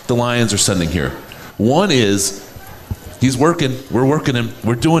 messages the Lions are sending here. One is, he's working, we're working him,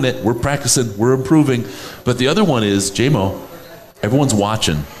 we're doing it, we're practicing, we're improving. But the other one is, J-Mo, everyone's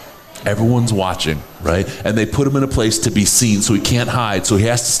watching. Everyone's watching, right? And they put him in a place to be seen, so he can't hide, so he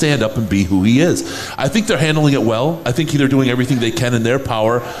has to stand up and be who he is. I think they're handling it well. I think they're doing everything they can in their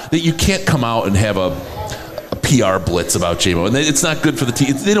power. That you can't come out and have a PR blitz about J-Mo, and it's not good for the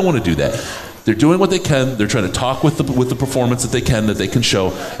team. They don't want to do that. They're doing what they can. They're trying to talk with the performance that they can show,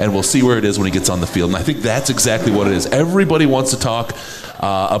 and we'll see where it is when he gets on the field. And I think that's exactly what it is. Everybody wants to talk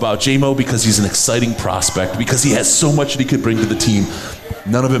about J-Mo because he's an exciting prospect, because he has so much that he could bring to the team.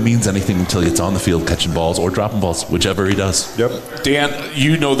 none of it means anything until it's on the field catching balls or dropping balls, whichever he does. Yep. Dan,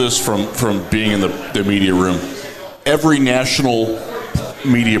 you know this from being in the media room. Every national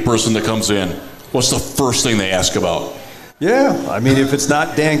media person that comes in, what's the first thing they ask about? Yeah, I mean, if it's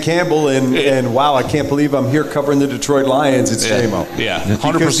not Dan Campbell and wow, I can't believe I'm here covering the Detroit Lions, it's J-Mo. Yeah,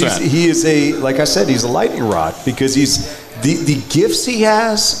 100%. Because he is like I said, he's a lightning rod because the gifts he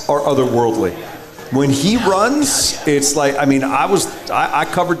has are otherworldly. When he runs, it's like, I mean, I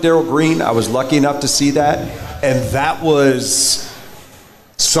covered Darrell Green. I was lucky enough to see that, and that was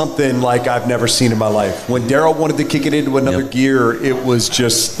something like I've never seen in my life. When Darrell wanted to kick it into another gear, it was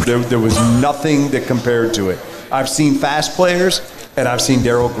just, there was nothing that compared to it. I've seen fast players, and I've seen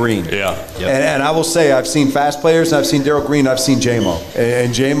Darrell Green. Yeah. Yep. And I will say, I've seen fast players, and I've seen Darrell Green, I've seen J-Mo.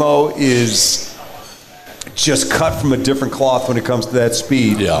 And J-Mo is just cut from a different cloth when it comes to that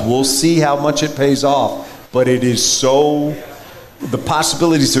speed. Yeah. We'll see how much it pays off, but it is the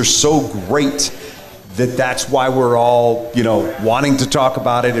possibilities are so great that's why we're all, wanting to talk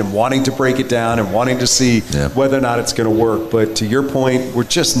about it and wanting to break it down and wanting to see whether or not it's going to work. But to your point, we're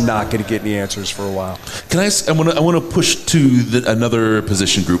just not going to get any answers for a while. I want to push to another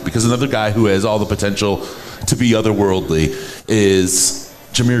position group, because another guy who has all the potential to be otherworldly is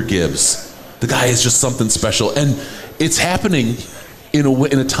Jahmyr Gibbs. The guy is just something special, and it's happening in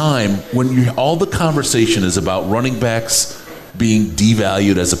a time when all the conversation is about running backs being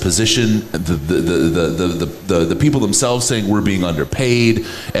devalued as a position, the people themselves saying we're being underpaid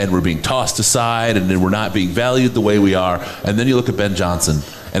and we're being tossed aside and we're not being valued the way we are. And then you look at Ben Johnson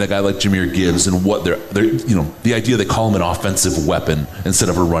and a guy like Jahmyr Gibbs and what they're the idea they call him an offensive weapon instead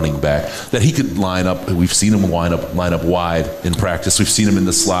of a running back, that he could line up. We've seen him line up wide in practice. We've seen him in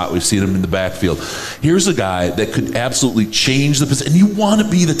the slot. We've seen him in the backfield. Here's a guy that could absolutely change the position. And you want to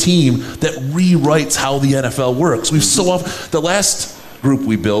be the team that rewrites how the NFL works. We've so often, the last group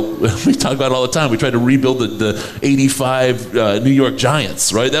we built, we talk about it all the time, we tried to rebuild the 85 New York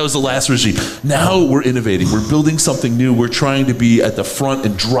Giants, right? That was the last regime. Now we're innovating. We're building something new. We're trying to be at the front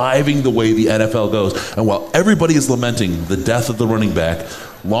and driving the way the NFL goes. And while everybody is lamenting the death of the running back,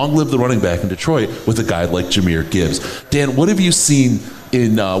 long live the running back in Detroit with a guy like Jahmyr Gibbs. Dan, what have you seen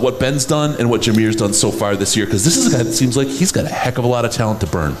in what Ben's done and what Jahmyr's done so far this year? Because this is a guy that seems like he's got a heck of a lot of talent to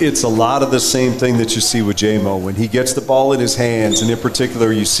burn. It's a lot of the same thing that you see with J-Mo. When he gets the ball in his hands, and in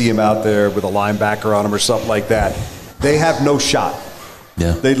particular you see him out there with a linebacker on him or something like that, they have no shot.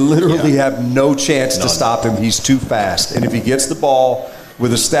 Yeah. They literally have no chance to stop him. He's too fast. And if he gets the ball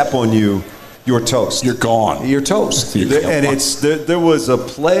with a step on you, you're toast. You're gone. You're toast. And there was a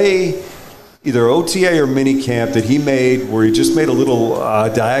play, either OTA or minicamp, that he made where he just made a little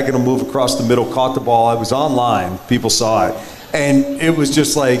diagonal move across the middle, caught the ball. It was online. People saw it. And it was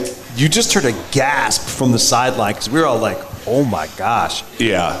just like, you just heard a gasp from the sideline because we were all like, oh my gosh.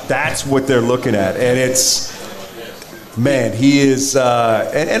 Yeah. That's what they're looking at. And it's, man, he is,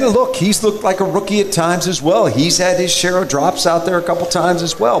 and look, he's looked like a rookie at times as well. He's had his share of drops out there a couple times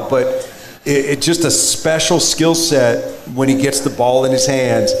as well. But it's just a special skill set when he gets the ball in his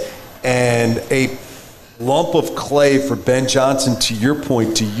hands. And a lump of clay for Ben Johnson, to your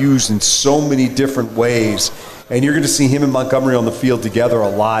point, to use in so many different ways. And you're going to see him and Montgomery on the field together a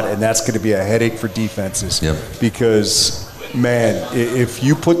lot, and that's going to be a headache for defenses. Yep. Because, man, if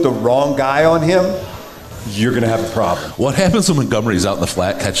you put the wrong guy on him, you're going to have a problem. What happens when Montgomery's out in the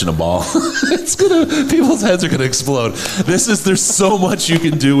flat catching a ball? People's heads are gonna explode. There's so much you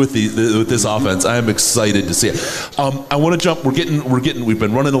can do with this offense. I am excited to see it. I want to jump. We've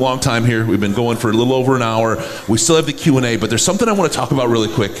been running a long time here. We've been going for a little over an hour. We still have the Q&A, but there's something I want to talk about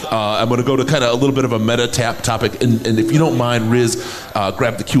really quick. I'm going to go to kind of a little bit of a meta topic, and if you don't mind, Riz,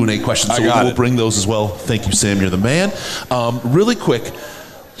 grab the Q&A questions. So we'll bring those as well. Thank you, Sam. You're the man. Really quick,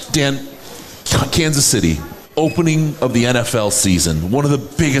 Dan. Kansas City, opening of the NFL season, one of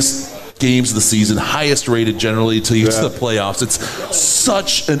the biggest games of the season, highest rated generally until you get to the playoffs. It's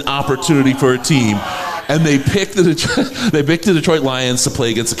such an opportunity for a team, and they picked the Detroit Lions to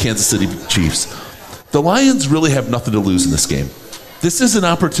play against the Kansas City Chiefs. The Lions really have nothing to lose in this game. This is an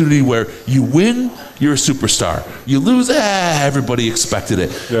opportunity where you win, you're a superstar. You lose, everybody expected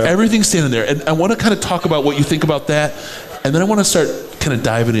it. Yeah. Everything's standing there. And I want to kind of talk about what you think about that. And then I want to start kind of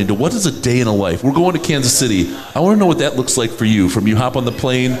diving into what is a day in a life. We're going to Kansas City. I want to know what that looks like for you. From you hop on the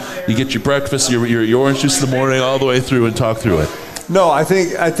plane, you get your breakfast, your orange juice in the morning, all the way through and talk through it. No, I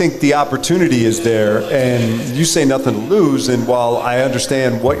think the opportunity is there, and you say nothing to lose. And while I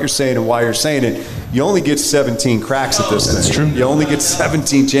understand what you're saying and why you're saying it, you only get 17 cracks at this thing. That's true. You only get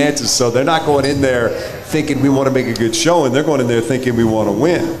 17 chances, so they're not going in there thinking we want to make a good showing. They're going in there thinking we want to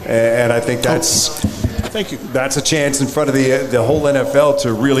win, and I think that's Thank you. That's a chance in front of the whole NFL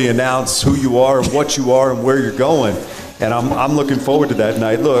to really announce who you are and what you are and where you're going. And I'm looking forward to that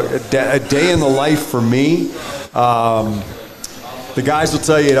night. Look, a day in the life for me. The guys will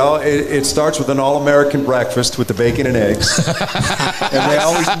tell you, it starts with an all-American breakfast with the bacon and eggs.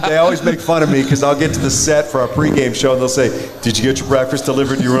 And they always make fun of me because I'll get to the set for our pregame show and they'll say, "Did you get your breakfast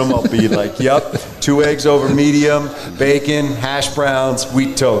delivered to your room?" I'll be like, "Yep, 2 eggs over medium, bacon, hash browns,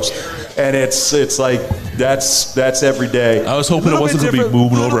 wheat toast." And it's like that's every day. I was hoping it wasn't going to be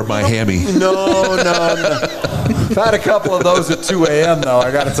moving over at Miami. No. I've had a couple of those at 2 a.m. though.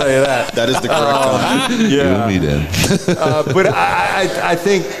 I got to tell you that. That is the correct time. Yeah. You and me, Dan. But I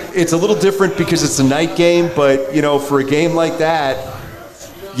think it's a little different because it's a night game. But for a game like that,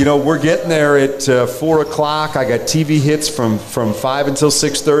 we're getting there at 4 o'clock. I got TV hits from 5 until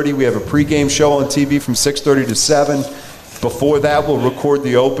 6:30. We have a pregame show on TV from 6:30 to 7. Before that, we'll record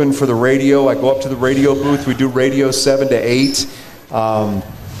the open for the radio. I go up to the radio booth. We do radio 7 to 8.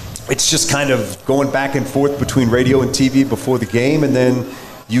 It's just kind of going back and forth between radio and TV before the game, and then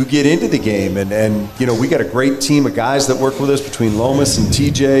you get into the game. And we got a great team of guys that work with us between Lomas and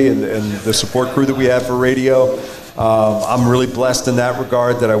TJ and the support crew that we have for radio. I'm really blessed in that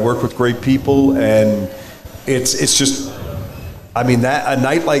regard that I work with great people, and it's just, a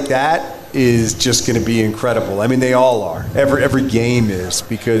night like that is just going to be incredible. They all are. Every game is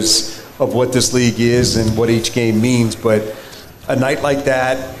because of what this league is and what each game means. But a night like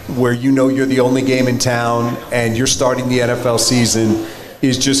that where you're the only game in town and you're starting the NFL season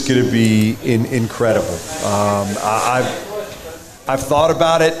is just going to be incredible. I've thought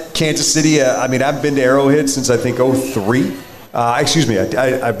about it. Kansas City, I've been to Arrowhead since I think 2003.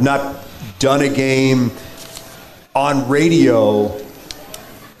 I've not done a game on radio.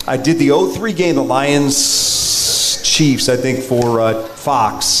 I did the 2003 game, the Lions-Chiefs, I think, for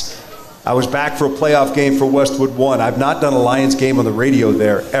Fox. I was back for a playoff game for Westwood One. I've not done a Lions game on the radio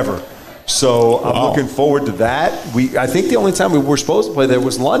there ever. So I'm looking forward to that. I think the only time we were supposed to play there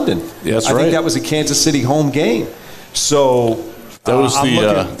was London. Yeah, that's I right. think that was a Kansas City home game. So that was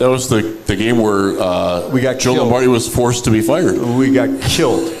the game where we got Joe killed. Lombardi was forced to be fired. We got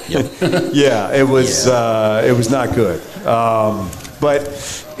killed. Yeah, it was not good. But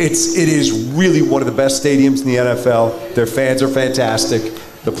it is really one of the best stadiums in the NFL. Their fans are fantastic.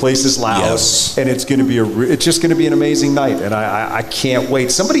 The place is loud, and it's going to be it's just going to be an amazing night, and I can't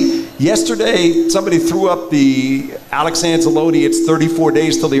wait. Yesterday, somebody threw up the Alex Anzalone. It's 34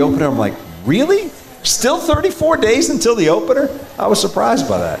 days till the opener. I'm like, really? Still 34 days until the opener? I was surprised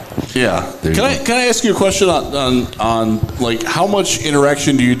by that. Yeah. Can I ask you a question on like how much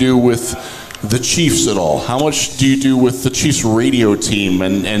interaction do you do with the Chiefs at all? How much do you do with the Chiefs radio team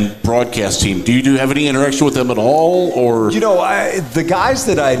and broadcast team? Do you have any interaction with them at all, or the guys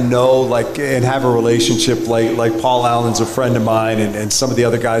that I know and have a relationship like Paul Allen's a friend of mine, and some of the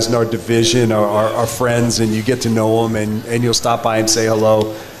other guys in our division are friends, and you get to know them, and you'll stop by and say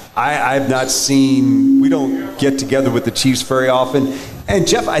hello. I've not seen. We don't get together with the Chiefs very often. And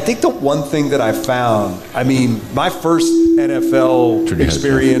Jeff, I think the one thing that I found, my first NFL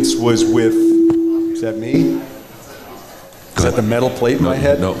experience was with, is that me? Is that the metal plate in my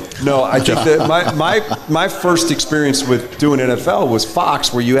head? No, I think that my first experience with doing NFL was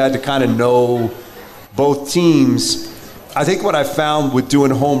Fox, where you had to kind of know both teams. I think what I found with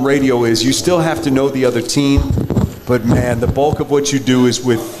doing home radio is you still have to know the other team, but man, the bulk of what you do is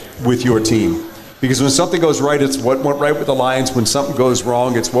with your team. Because when something goes right, it's what went right with the Lions. When something goes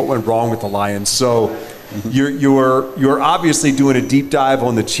wrong, it's what went wrong with the Lions. So you're obviously doing a deep dive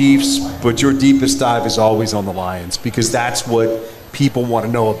on the Chiefs, but your deepest dive is always on the Lions, because that's what people want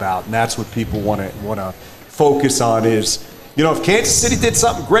to know about, and that's what people want to focus on is, if Kansas City did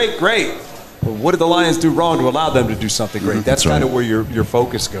something great. But what did the Lions do wrong to allow them to do something great? That's kind of where your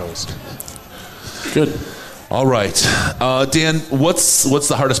focus goes. Good. All right, Dan. What's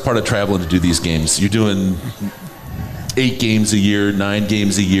the hardest part of traveling to do these games? You're doing 8 games a year, 9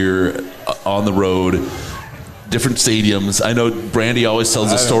 games a year on the road, different stadiums. I know Brandy always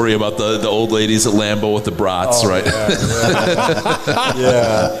tells a story about the old ladies at Lambeau with the brats, right?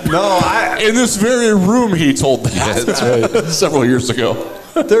 Yeah. No, in this very room he told that. That's right. Several years ago.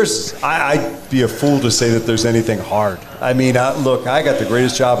 I'd be a fool to say that there's anything hard. Look, I got the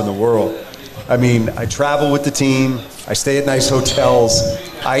greatest job in the world. I travel with the team. I stay at nice hotels.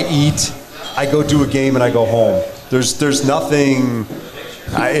 I eat. I go do a game and I go home. There's nothing.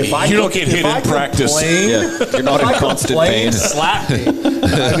 You don't get hit in practice. You're not in constant pain. Slap me.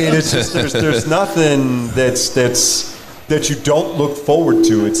 It's just there's nothing that you don't look forward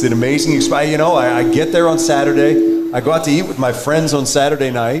to. It's an amazing experience. I get there on Saturday. I go out to eat with my friends on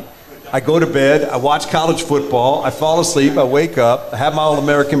Saturday night. I go to bed, I watch college football, I fall asleep, I wake up, I have my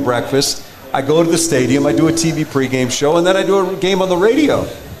All-American breakfast, I go to the stadium, I do a TV pregame show, and then I do a game on the radio.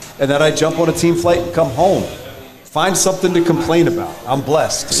 And then I jump on a team flight and come home. Find something to complain about. I'm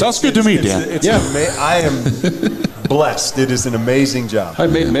blessed. Sounds good to me, Dan. I am blessed. It is an amazing job.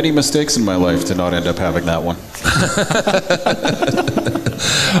 I've made many mistakes in my life to not end up having that one.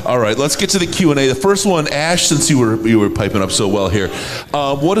 All right, let's get to the Q&A. The first one, Ash, since you were piping up so well here,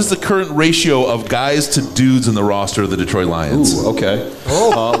 what is the current ratio of guys to dudes in the roster of the Detroit Lions? Ooh, okay.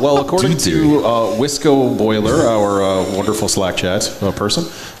 Well, according to Wisco Boiler, our wonderful Slack chat person,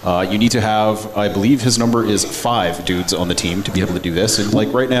 you need to have, I believe his number is 5 dudes on the team to be able to do this. And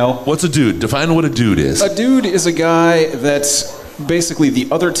like right now, what's a dude? Define what a dude is. A dude is a guy that's basically the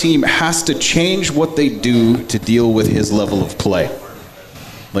other team has to change what they do to deal with his level of play.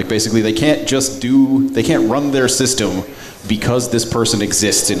 Like basically they can't run their system because this person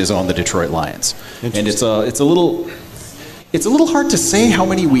exists and is on the Detroit Lions. And it's a little hard to say how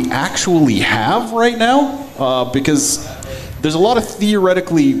many we actually have right now because there's a lot of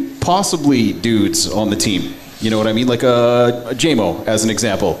theoretically possibly dudes on the team. You know what I mean? Like JMO as an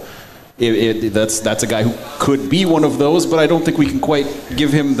example. That's a guy who could be one of those, but I don't think we can quite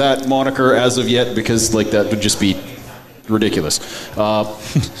give him that moniker as of yet because like that would just be ridiculous.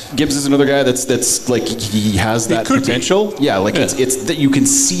 Gibbs is another guy that's like he has that potential. Yeah, like it's that you can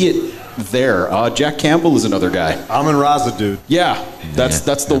see it there. Jack Campbell is another guy. Amon Raza, dude. Yeah,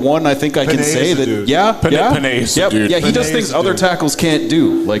 that's the one I think I can say that. Dude. Yeah, Panay's yep, dude. yeah. He does things other tackles can't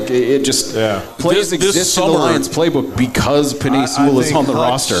do. Like it just plays exist in the Lions playbook because Panay Sewell is on the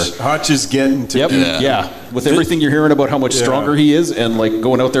roster. Hutch is getting to. Yep. Yeah. With everything you're hearing about how much stronger he is, and like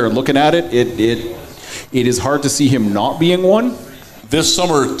going out there and looking at it, it is hard to see him not being one. This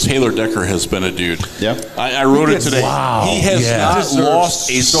summer, Taylor Decker has been a dude. Yeah. I wrote it today. Wow. He has not lost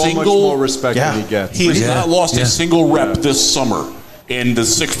a so single... much more respect than he gets. He has not lost a single rep this summer in the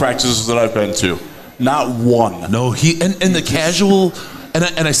 6 practices that I've been to. Not one. No, and the casual,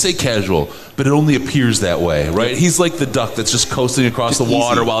 and I say casual, but it only appears that way, right? He's like the duck that's just coasting across the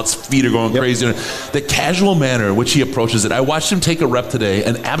water while its feet are going crazy. The casual manner in which he approaches it. I watched him take a rep today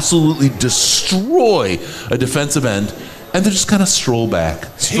and absolutely destroy a defensive end. And then just kind of stroll back.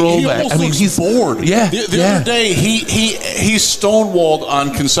 I mean, he's bored. Yeah. The other day, he stonewalled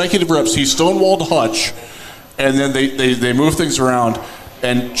on consecutive reps. He stonewalled Hutch, and then they moved things around.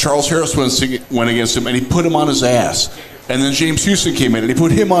 And Charles Harris went against him, and he put him on his ass. And then James Houston came in, and he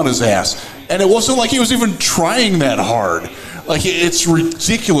put him on his ass. And it wasn't like he was even trying that hard. Like it's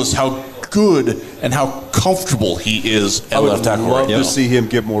ridiculous how good and how comfortable he is at left tackle. I would love to see him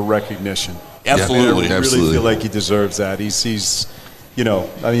get more recognition. Absolutely. I really feel like he deserves that. He's you know,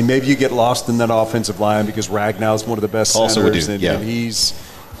 I mean, maybe you get lost in that offensive line because Ragnow's one of the best centers. And he's,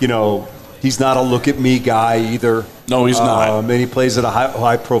 you know, he's not a look-at-me guy either. No, he's not. And he plays at a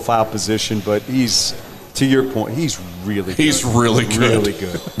high-profile position, but he's, to your point, he's really good. He's really good. Really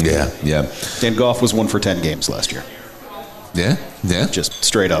good. Yeah. Dan Goff was 1 for 10 games last year. Yeah. Just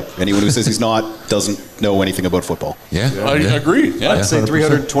straight up. Anyone who says he's not doesn't know anything about football. Yeah. I agree. Yeah. I'd say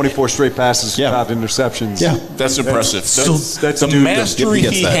 324 straight passes without interceptions. Yeah. That's impressive. That's the dude mastery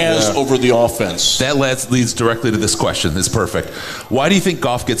he has over the offense. That leads directly to this question. It's perfect. Why do you think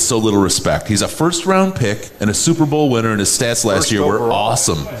Goff gets so little respect? He's a first-round pick and a Super Bowl winner, and his stats last year were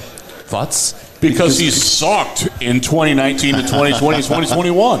awesome. Thoughts? Because he sucked in 2019 to 2020,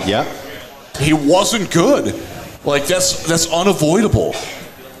 2021. Yeah. He wasn't good. Like, that's unavoidable.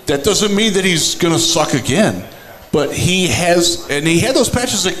 That doesn't mean that he's going to suck again. But he had those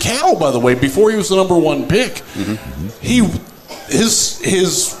patches at Cal, by the way, before he was the number 1 pick. Mm-hmm.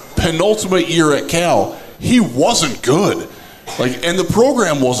 His penultimate year at Cal, he wasn't good. Like, and the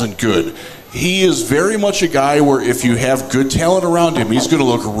program wasn't good. He is very much a guy where if you have good talent around him, he's going to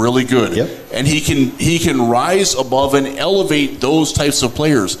look really good. Yep. And he can rise above and elevate those types of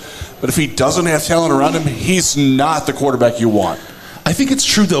players. But if he doesn't have talent around him, he's not the quarterback you want. I think it's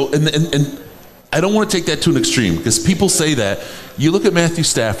true, though, and I don't want to take that to an extreme, because people say that. You look at Matthew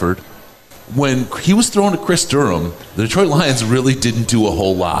Stafford, when he was thrown to Chris Durham, the Detroit Lions really didn't do a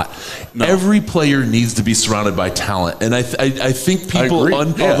whole lot. No. Every player needs to be surrounded by talent, and I think people...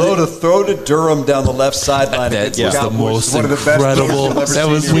 Although to throw to Durham down the left sideline... That was the most incredible... That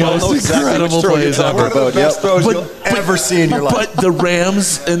was the most incredible plays ever. One of the best throws you'll ever see in your life. But the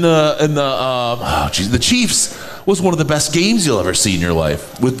Rams and the Chiefs was one of the best games you'll ever see in your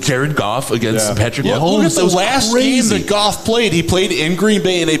life, with Jared Goff against Patrick Mahomes. Look at the last game that Goff played. He played in Green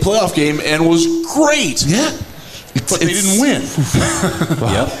Bay in a playoff game and was great. Yeah. But they didn't win.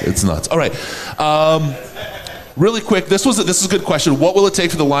 Wow, it's nuts. All right. Really quick, this is a good question. What will it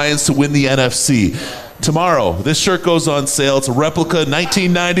take for the Lions to win the NFC? Tomorrow, this shirt goes on sale. It's a replica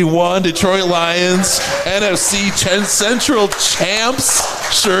 1991 Detroit Lions NFC Central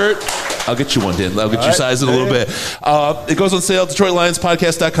Champs shirt. I'll get you one, Dan. I'll get your size in a little bit. It goes on sale at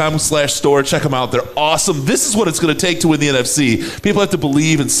DetroitLionsPodcast.com/store. Check them out. They're awesome. This is what it's going to take to win the NFC. People have to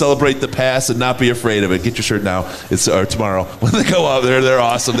believe and celebrate the past and not be afraid of it. Get your shirt now. Or tomorrow. When they go out there, they're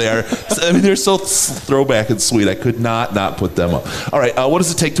awesome. They are. I mean, they're so throwback and sweet. I could not put them up. All right. What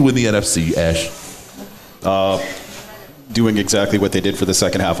does it take to win the NFC, Ash? Doing exactly what they did for the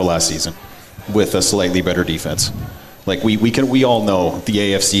second half of last season with a slightly better defense. Like we all know the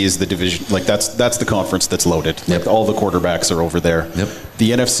AFC is the division. Like that's the conference that's loaded. Yep. Like all the quarterbacks are over there. Yep.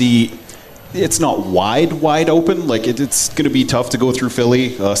 The NFC, it's not wide open. Like it's going to be tough to go through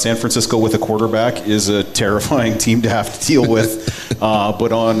Philly. San Francisco with a quarterback is a terrifying team to have to deal with.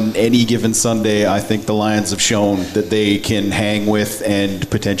 But on any given Sunday, I think the Lions have shown that they can hang with and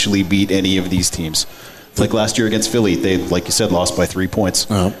potentially beat any of these teams. Like last year against Philly, they, like you said, lost by 3 points.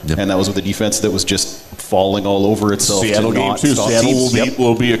 Yep. And that was with a defense that was just falling all over itself. Seattle to game not too. stop Seattle teams.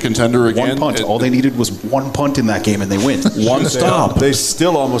 will be a contender again. One punt. All they needed was one punt in that game, and they win. One stop. They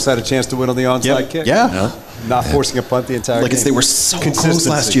still almost had a chance to win on the onside kick. Yeah. Not forcing a punt the entire game. They were so close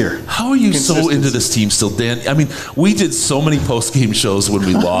last year. How are you so into this team still, Dan? I mean, we did so many post-game shows when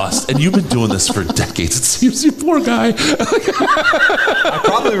we lost, and you've been doing this for decades. It seems, you poor guy. I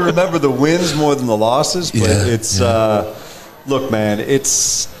probably remember the wins more than the losses, but it's look, man,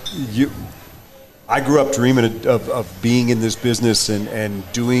 it's you. I grew up dreaming of being in this business and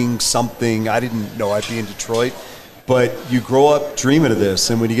doing something. I didn't know I'd be in Detroit, but you grow up dreaming of this,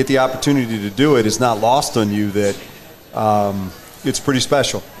 and when you get the opportunity to do it, it's not lost on you that it's pretty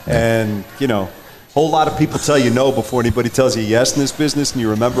special. And a whole lot of people tell you no before anybody tells you yes in this business, and you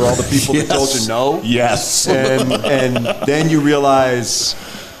remember all the people that told you no. Yes. And then you realize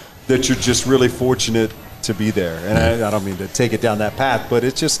that you're just really fortunate to be there. And I don't mean to take it down that path, but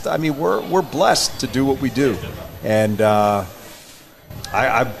it's just, I mean, we're blessed to do what we do. And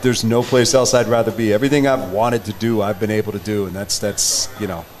there's no place else I'd rather be. Everything I've wanted to do, I've been able to do. And that's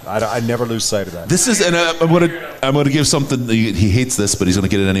I never lose sight of that. This is, and I'm gonna give something. He hates this, but he's gonna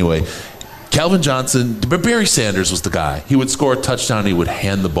get it anyway. Calvin Johnson, Barry Sanders was the guy. He would score a touchdown, he would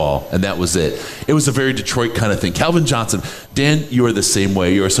hand the ball, and that was it. It was a very Detroit kind of thing. Calvin Johnson, Dan, you are the same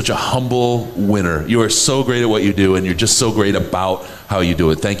way. You are such a humble winner. You are so great at what you do, and you're just so great about how you do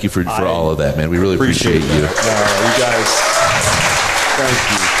it. Thank you for all of that, man. We really appreciate you. You guys, thank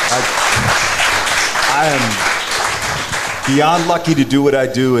you. I am beyond lucky to do what I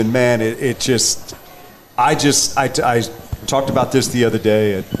do, and man, I talked about this the other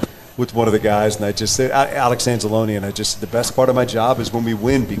day with one of the guys, and I just said, Alex Anzalone, and I just said, the best part of my job is when we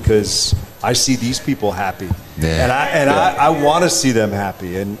win, because I see these people happy. Yeah. And I want to see them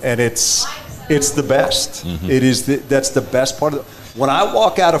happy, and it's the best. Mm-hmm. That's the best part of when I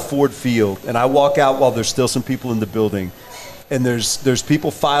walk out of Ford Field, and I walk out while there's still some people in the building, and there's people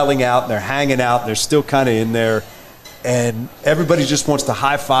filing out, and they're hanging out, and they're still kind of in there, and everybody just wants to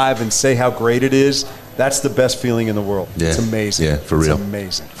high five and say how great it is. That's the best feeling in the world. Yeah. It's amazing. Yeah, for real. It's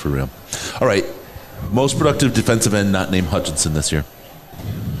amazing. For real. All right. Most productive defensive end not named Hutchinson this year.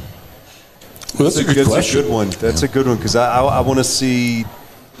 Well, that's a good question. That's a good one. That's a good one, because I want to see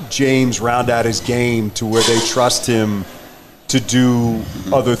James round out his game to where they trust him to do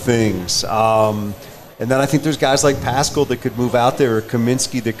other things. And then I think there's guys like Pascal that could move out there, or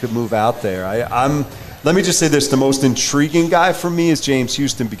Kaminsky that could move out there. Let me just say this. The most intriguing guy for me is James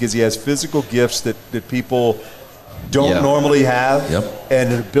Houston, because he has physical gifts that people don't normally have,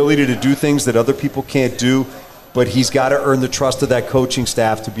 and an ability to do things that other people can't do. But he's got to earn the trust of that coaching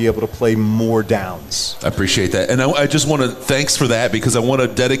staff to be able to play more downs. I appreciate that. And I just want to, thanks for that, because I want to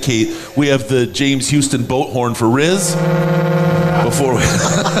dedicate, we have the James Houston boat horn for Riz. Before we...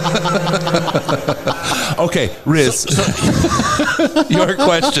 Okay, Riz, your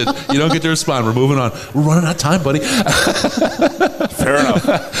question. You don't get to respond. We're moving on. We're running out of time, buddy. Fair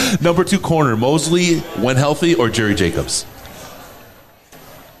enough. Number 2 corner, Mosley, when healthy, or Jerry Jacobs?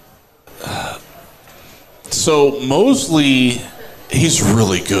 So Mosley, he's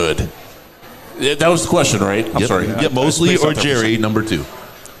really good. That was the question, right? I'm sorry. Yeah, Mosley or Jerry, number 2.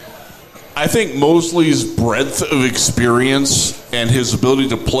 I think Mosley's breadth of experience and his ability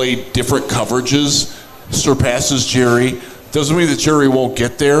to play different coverages surpasses Jerry. Doesn't mean that Jerry won't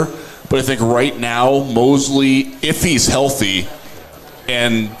get there, but I think right now Mosley, if he's healthy,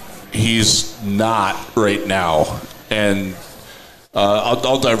 and he's not right now, and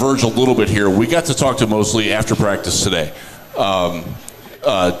I'll diverge a little bit here. We got to talk to Mosley after practice today.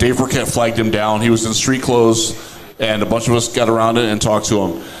 Dave Burkett flagged him down. He was in street clothes, and a bunch of us got around it and talked to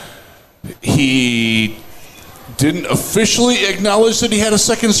him. He didn't officially acknowledge that he had a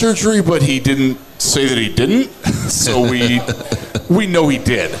second surgery, but he didn't say that he didn't. So we know he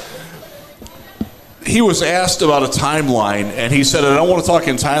did. He was asked about a timeline, and he said, I don't want to talk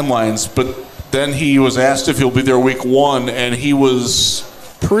in timelines, but then he was asked if he'll be there week 1, and he was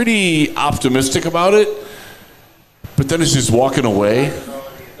pretty optimistic about it. But then as he's walking away,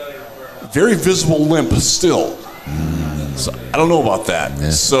 very visible limp still. So I don't know about that. Yeah.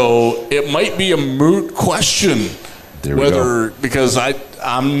 So it might be a moot question because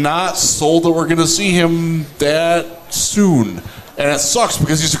I'm not sold that we're going to see him that soon. And it sucks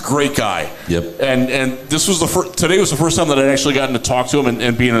because he's a great guy. Yep. And this was today was the first time that I'd actually gotten to talk to him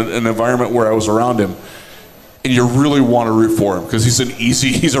and be in an environment where I was around him. And you really want to root for him because he's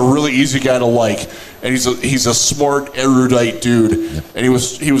a really easy guy to like, and he's a smart, erudite dude. Yep. And he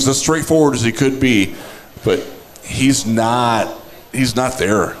was as straightforward as he could be, but he's not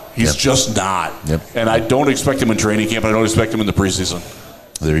there. He's just not. Yep. And I don't expect him in training camp. I don't expect him in the preseason.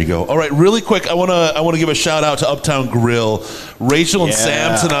 There you go. All right, really quick, I want to give a shout out to Uptown Grill. Rachel and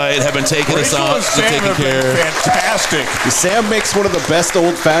Sam tonight have been taking us out and taking care. Fantastic. Sam makes one of the best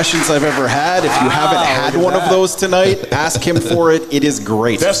old fashions I've ever had. If you haven't had one of those tonight, ask him for it. It is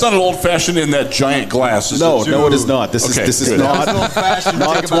great. That's not an old fashioned in that giant glass. No, it is not. This is not a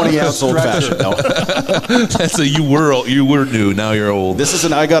 20-ounce old fashioned. No. That's you were new. Now you're old. This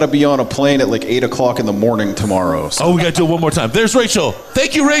is I got to be on a plane at like 8 o'clock in the morning tomorrow. So. Oh, we got to do it one more time. There's Rachel.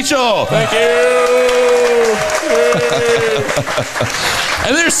 Thank you, Rachel. Thank you.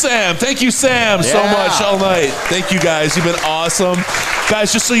 And there's Sam. Thank you, Sam, so much all night. Thank you, guys. You've been awesome,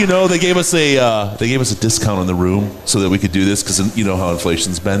 guys. Just so you know, they gave us a discount on the room so that we could do this because you know how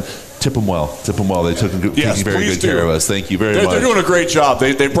inflation's been. Tip them well. They took taking very good care of us. Thank you very much. They're doing a great job.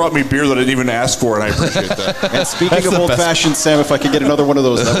 They brought me beer that I didn't even ask for, and I appreciate that. And speaking of old-fashioned, Sam, if I could get another one of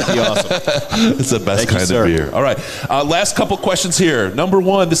those, that would be awesome. It's the best kind of beer. All right. Last couple questions here. Number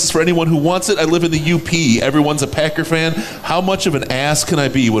one, this is for anyone who wants it. I live in the UP. Everyone's a Packer fan. How much of an ass can I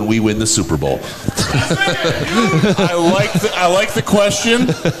be when we win the Super Bowl? I like the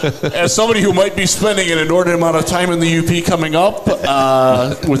question. As somebody who might be spending an inordinate amount of time in the UP coming up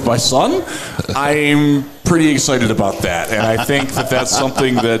with my son, I'm pretty excited about that. And I think that that's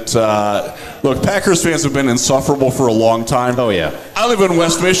something that, look, Packers fans have been insufferable for a long time. Oh, yeah. I live in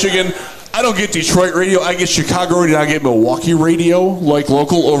West Michigan. I don't get Detroit radio. I get Chicago radio. I get Milwaukee radio, like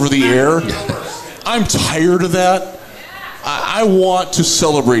local over the air. I'm tired of that. I want to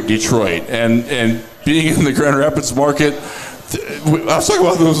celebrate Detroit. And being in the Grand Rapids market, I was talking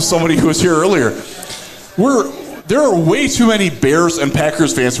about this with somebody who was here earlier. There are way too many Bears and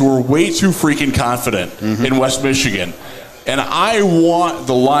Packers fans who are way too freaking confident in West Michigan. And I want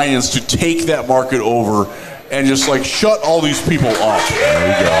the Lions to take that market over and just shut all these people up. There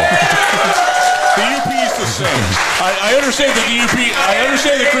we go. The UP is the same. I understand that the UP, I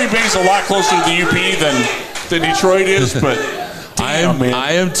understand that Green Bay is a lot closer to the UP than Detroit is, but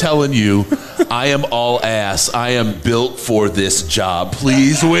I am telling you, I am all ass. I am built for this job.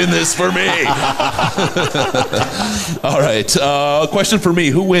 Please win this for me. All right. Question for me.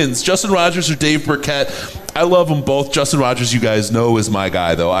 Who wins, Justin Rogers or Dave Burkett? I love them both. Justin Rogers, you guys know, is my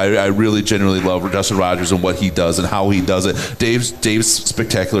guy, though. I really genuinely love Justin Rogers and what he does and how he does it. Dave's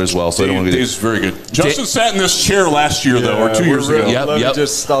spectacular as well. So Dave's very good. Justin sat in this chair last year, though, or 2 years ago. I'll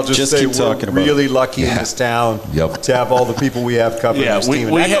just say we're really lucky in this town to have all the people we have covering this team.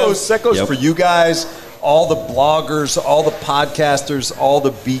 And that goes for you guys, all the bloggers, all the podcasters, all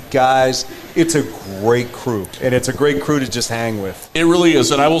the beat guys. It's a great crew, and it's a great crew to just hang with. It really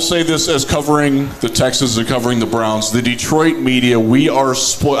is, and I will say this as covering the Texans and covering the Browns. The Detroit media, we are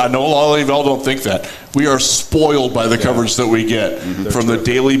spoiled. I know a lot of y'all don't think that. We are spoiled by the coverage that we get from the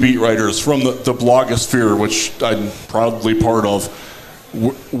daily beat writers, from the blogosphere, which I'm proudly part of.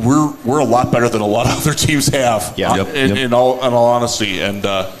 We're a lot better than a lot of other teams have, in all honesty. And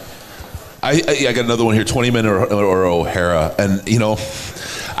I got another one here, 20-minute or O'Hara. And,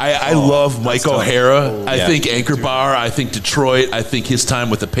 I love Mike O'Hara. I think Anchor Bar. I think Detroit. I think his time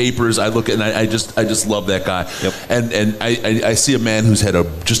with the papers. I look at and I just love that guy. Yep. And I see a man who's had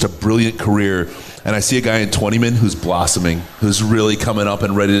just a brilliant career. And I see a guy in 20-min who's blossoming, who's really coming up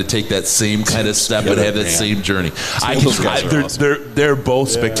and ready to take that same kind of step and have that same journey. They're both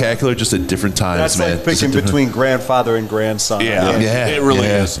spectacular, just at different times, man. That's like picking between grandfather and grandson. Yeah, it really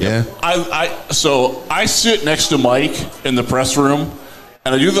is. Yeah. So I sit next to Mike in the press room,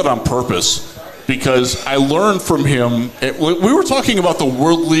 and I do that on purpose because I learned from him. We were talking about the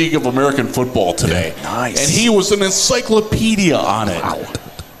World League of American Football today. Yeah, nice. And he was an encyclopedia on it. Wow.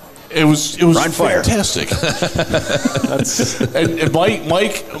 It was fantastic. and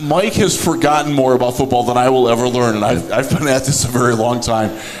Mike has forgotten more about football than I will ever learn, and I've been at this a very long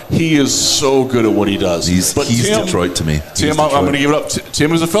time. He is so good at what he does. He's Tim, Detroit to me. Tim, I'm going to give it up.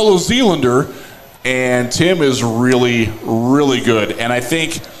 Tim is a fellow Zealander, and Tim is really, really good. And I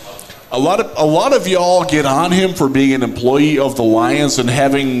think a lot of y'all get on him for being an employee of the Lions and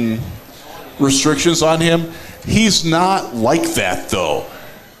having restrictions on him. He's not like that, though.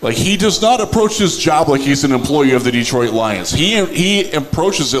 Like, he does not approach his job like he's an employee of the Detroit Lions. He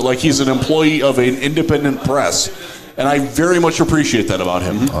approaches it like he's an employee of an independent press. And I very much appreciate that about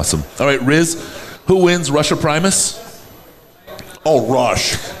him. Awesome. All right, Riz, who wins, Rush or Primus? Oh,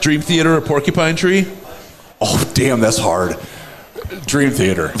 Rush. Dream Theater or Porcupine Tree? Oh, damn, that's hard. Dream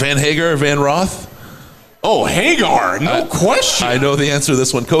Theater. Van Hagar or Van Roth? Oh, Hagar, no question. I know the answer to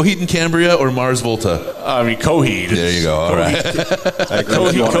this one. Coheed and Cambria or Mars Volta? I mean, Coheed. There you go. All right.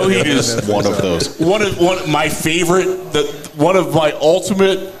 Coheed is one of those. One of my favorite. One of my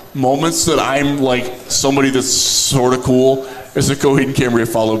ultimate moments that I'm like somebody that's sort of cool is that Coheed and Cambria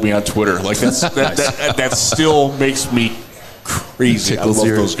followed me on Twitter. Like that still makes me crazy. I love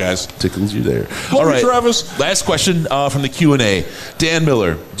those guys. Tickles you there. All right, Travis. Last question from the Q&A. Dan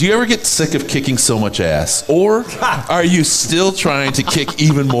Miller, do you ever get sick of kicking so much ass? Or are you still trying to kick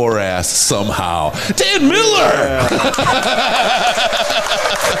even more ass somehow? Dan Miller!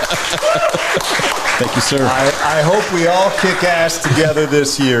 Thank you, sir. I hope we all kick ass together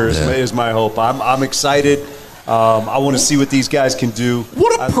this year is my hope. I'm excited. I want to see what these guys can do.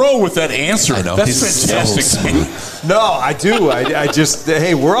 What a pro with that answer. I know. That's fantastic. So no, I do. I just,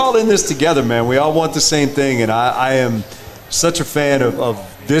 hey, we're all in this together, man. We all want the same thing, and I am such a fan of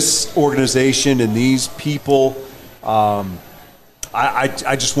this organization and these people. I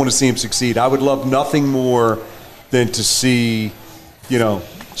just want to see them succeed. I would love nothing more than to see,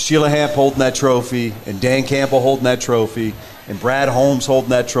 Sheila Hamp holding that trophy and Dan Campbell holding that trophy and Brad Holmes holding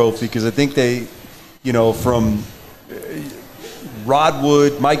that trophy, because I think they, from Rod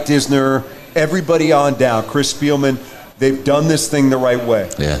Wood, Mike Disner, everybody on down, Chris Spielman, they've done this thing the right way.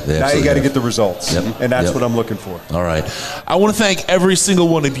 Yeah, now you got to get the results, Yep. and that's what I'm looking for. All right. I want to thank every single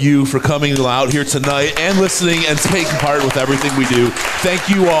one of you for coming out here tonight and listening and taking part with everything we do. Thank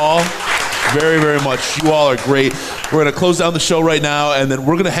you all very, very much. You all are great. We're going to close down the show right now, and then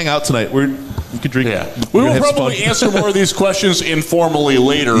we're going to hang out tonight. We could drink. Yeah. We will probably answer more of these questions informally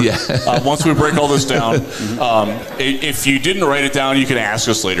later. Once we break all this down. If you didn't write it down, you can ask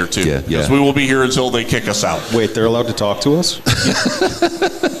us later too. Because we will be here until they kick us out. Wait, they're allowed to talk to us?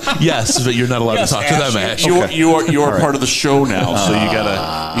 Yes, but you're not allowed to talk to them, Ash. You are part of the show now, so you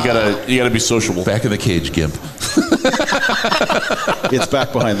gotta be sociable. Back in the cage, Gimp. It's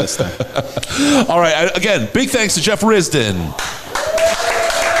back behind this thing. All right. Again, big thanks to Jeff Risdon.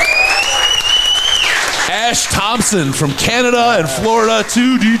 Ash Thompson from Canada and Florida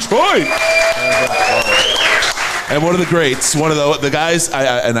to Detroit. And one of the greats, one of the guys,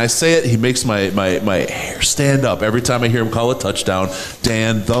 and I say it, he makes my hair stand up every time I hear him call a touchdown.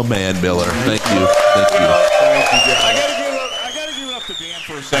 Dan the Man Miller. Thank you. Thank you. I gotta give it up to Dan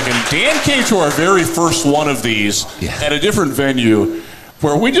for a second. Dan came to our very first one of these at a different venue,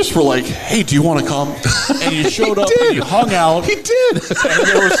 where we just were like, "Hey, do you want to come?" And you showed up and you hung out. He did. And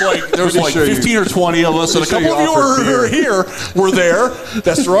there was like 15 or 20 of us, and a couple of you were there.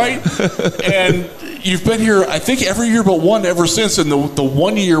 That's right. And you've been here, I think, every year but one ever since. And the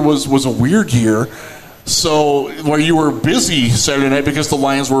 1 year was a weird year. So where you were busy Saturday night because the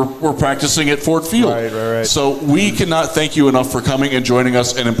Lions were practicing at Ford Field. Right. So we cannot thank you enough for coming and joining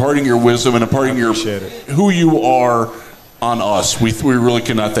us and imparting your wisdom and imparting who you are on us. We really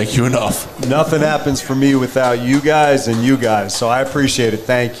cannot thank you enough. Nothing happens for me without you guys and you guys, so I appreciate it.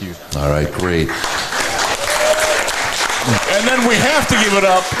 Thank you. All right, great. And then we have to give it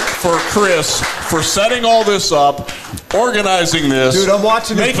up for Chris for setting all this up, organizing this. Dude, I'm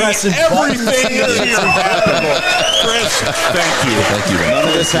watching the press and everything here happen. Chris, thank you. Thank you. None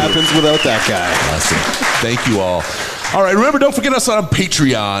of this happens without that guy. Awesome. Thank you all. All right, remember, don't forget us on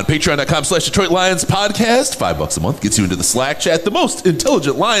Patreon. Patreon.com/Detroit Lions Podcast. $5 a month gets you into the Slack chat, the most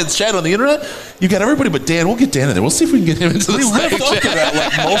intelligent Lions chat on the internet. You got everybody but Dan. We'll get Dan in there. We'll see if we can get him into the Slack chat. We live up to that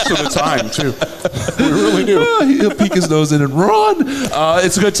like most of the time, too. We really do. He'll peek his nose in and run.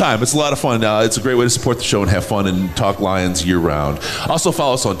 It's a good time. It's a lot of fun. It's a great way to support the show and have fun and talk Lions year-round. Also,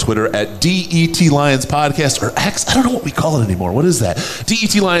 follow us on Twitter at DET Lions Podcast, or X. I don't know what we call it anymore. What is that?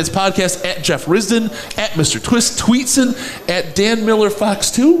 DET Lions Podcast, at Jeff Risdon, at Mr. Twist Tweetson, at Dan Miller Fox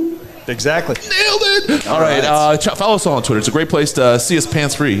 2. Exactly. Nailed it. All right. Follow us all on Twitter. It's a great place to see us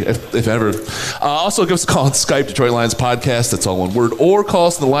pants free, if ever. Also, give us a call on Skype, Detroit Lions Podcast. That's all one word. Or call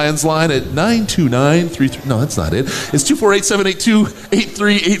us on the Lions line at 929-33. No, that's not it. It's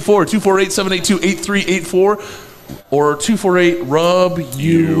 248-782-8384. 248-782-8384. Or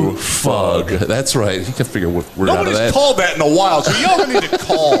 248-RUB-YOU-FUG. That's right. You can figure what word out of that. Nobody's called that in a while, so y'all need to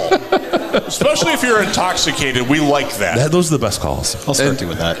call. Especially if you're intoxicated. We like that. Those are the best calls. I'll start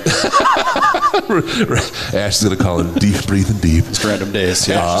doing that. Ash is going to call it deep, breathing deep. Just random days.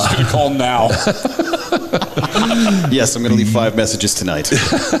 Yeah, Yeah. just going to call now. Yes, I'm going to leave 5 messages tonight.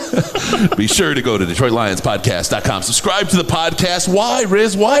 Be sure to go to DetroitLionsPodcast.com. Subscribe to the podcast. Why,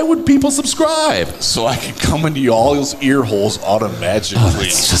 Riz? Why would people subscribe? So I can come into y'all's ear holes automatically.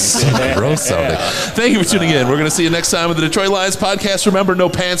 It's just so gross sounding. Thank you for tuning in. We're going to see you next time with the Detroit Lions Podcast. Remember, no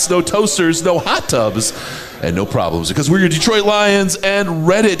pants, no toasters, no hot tubs, and no problems, because we're your Detroit Lions and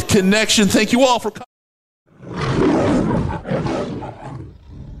Reddit connection. Thank you all for coming.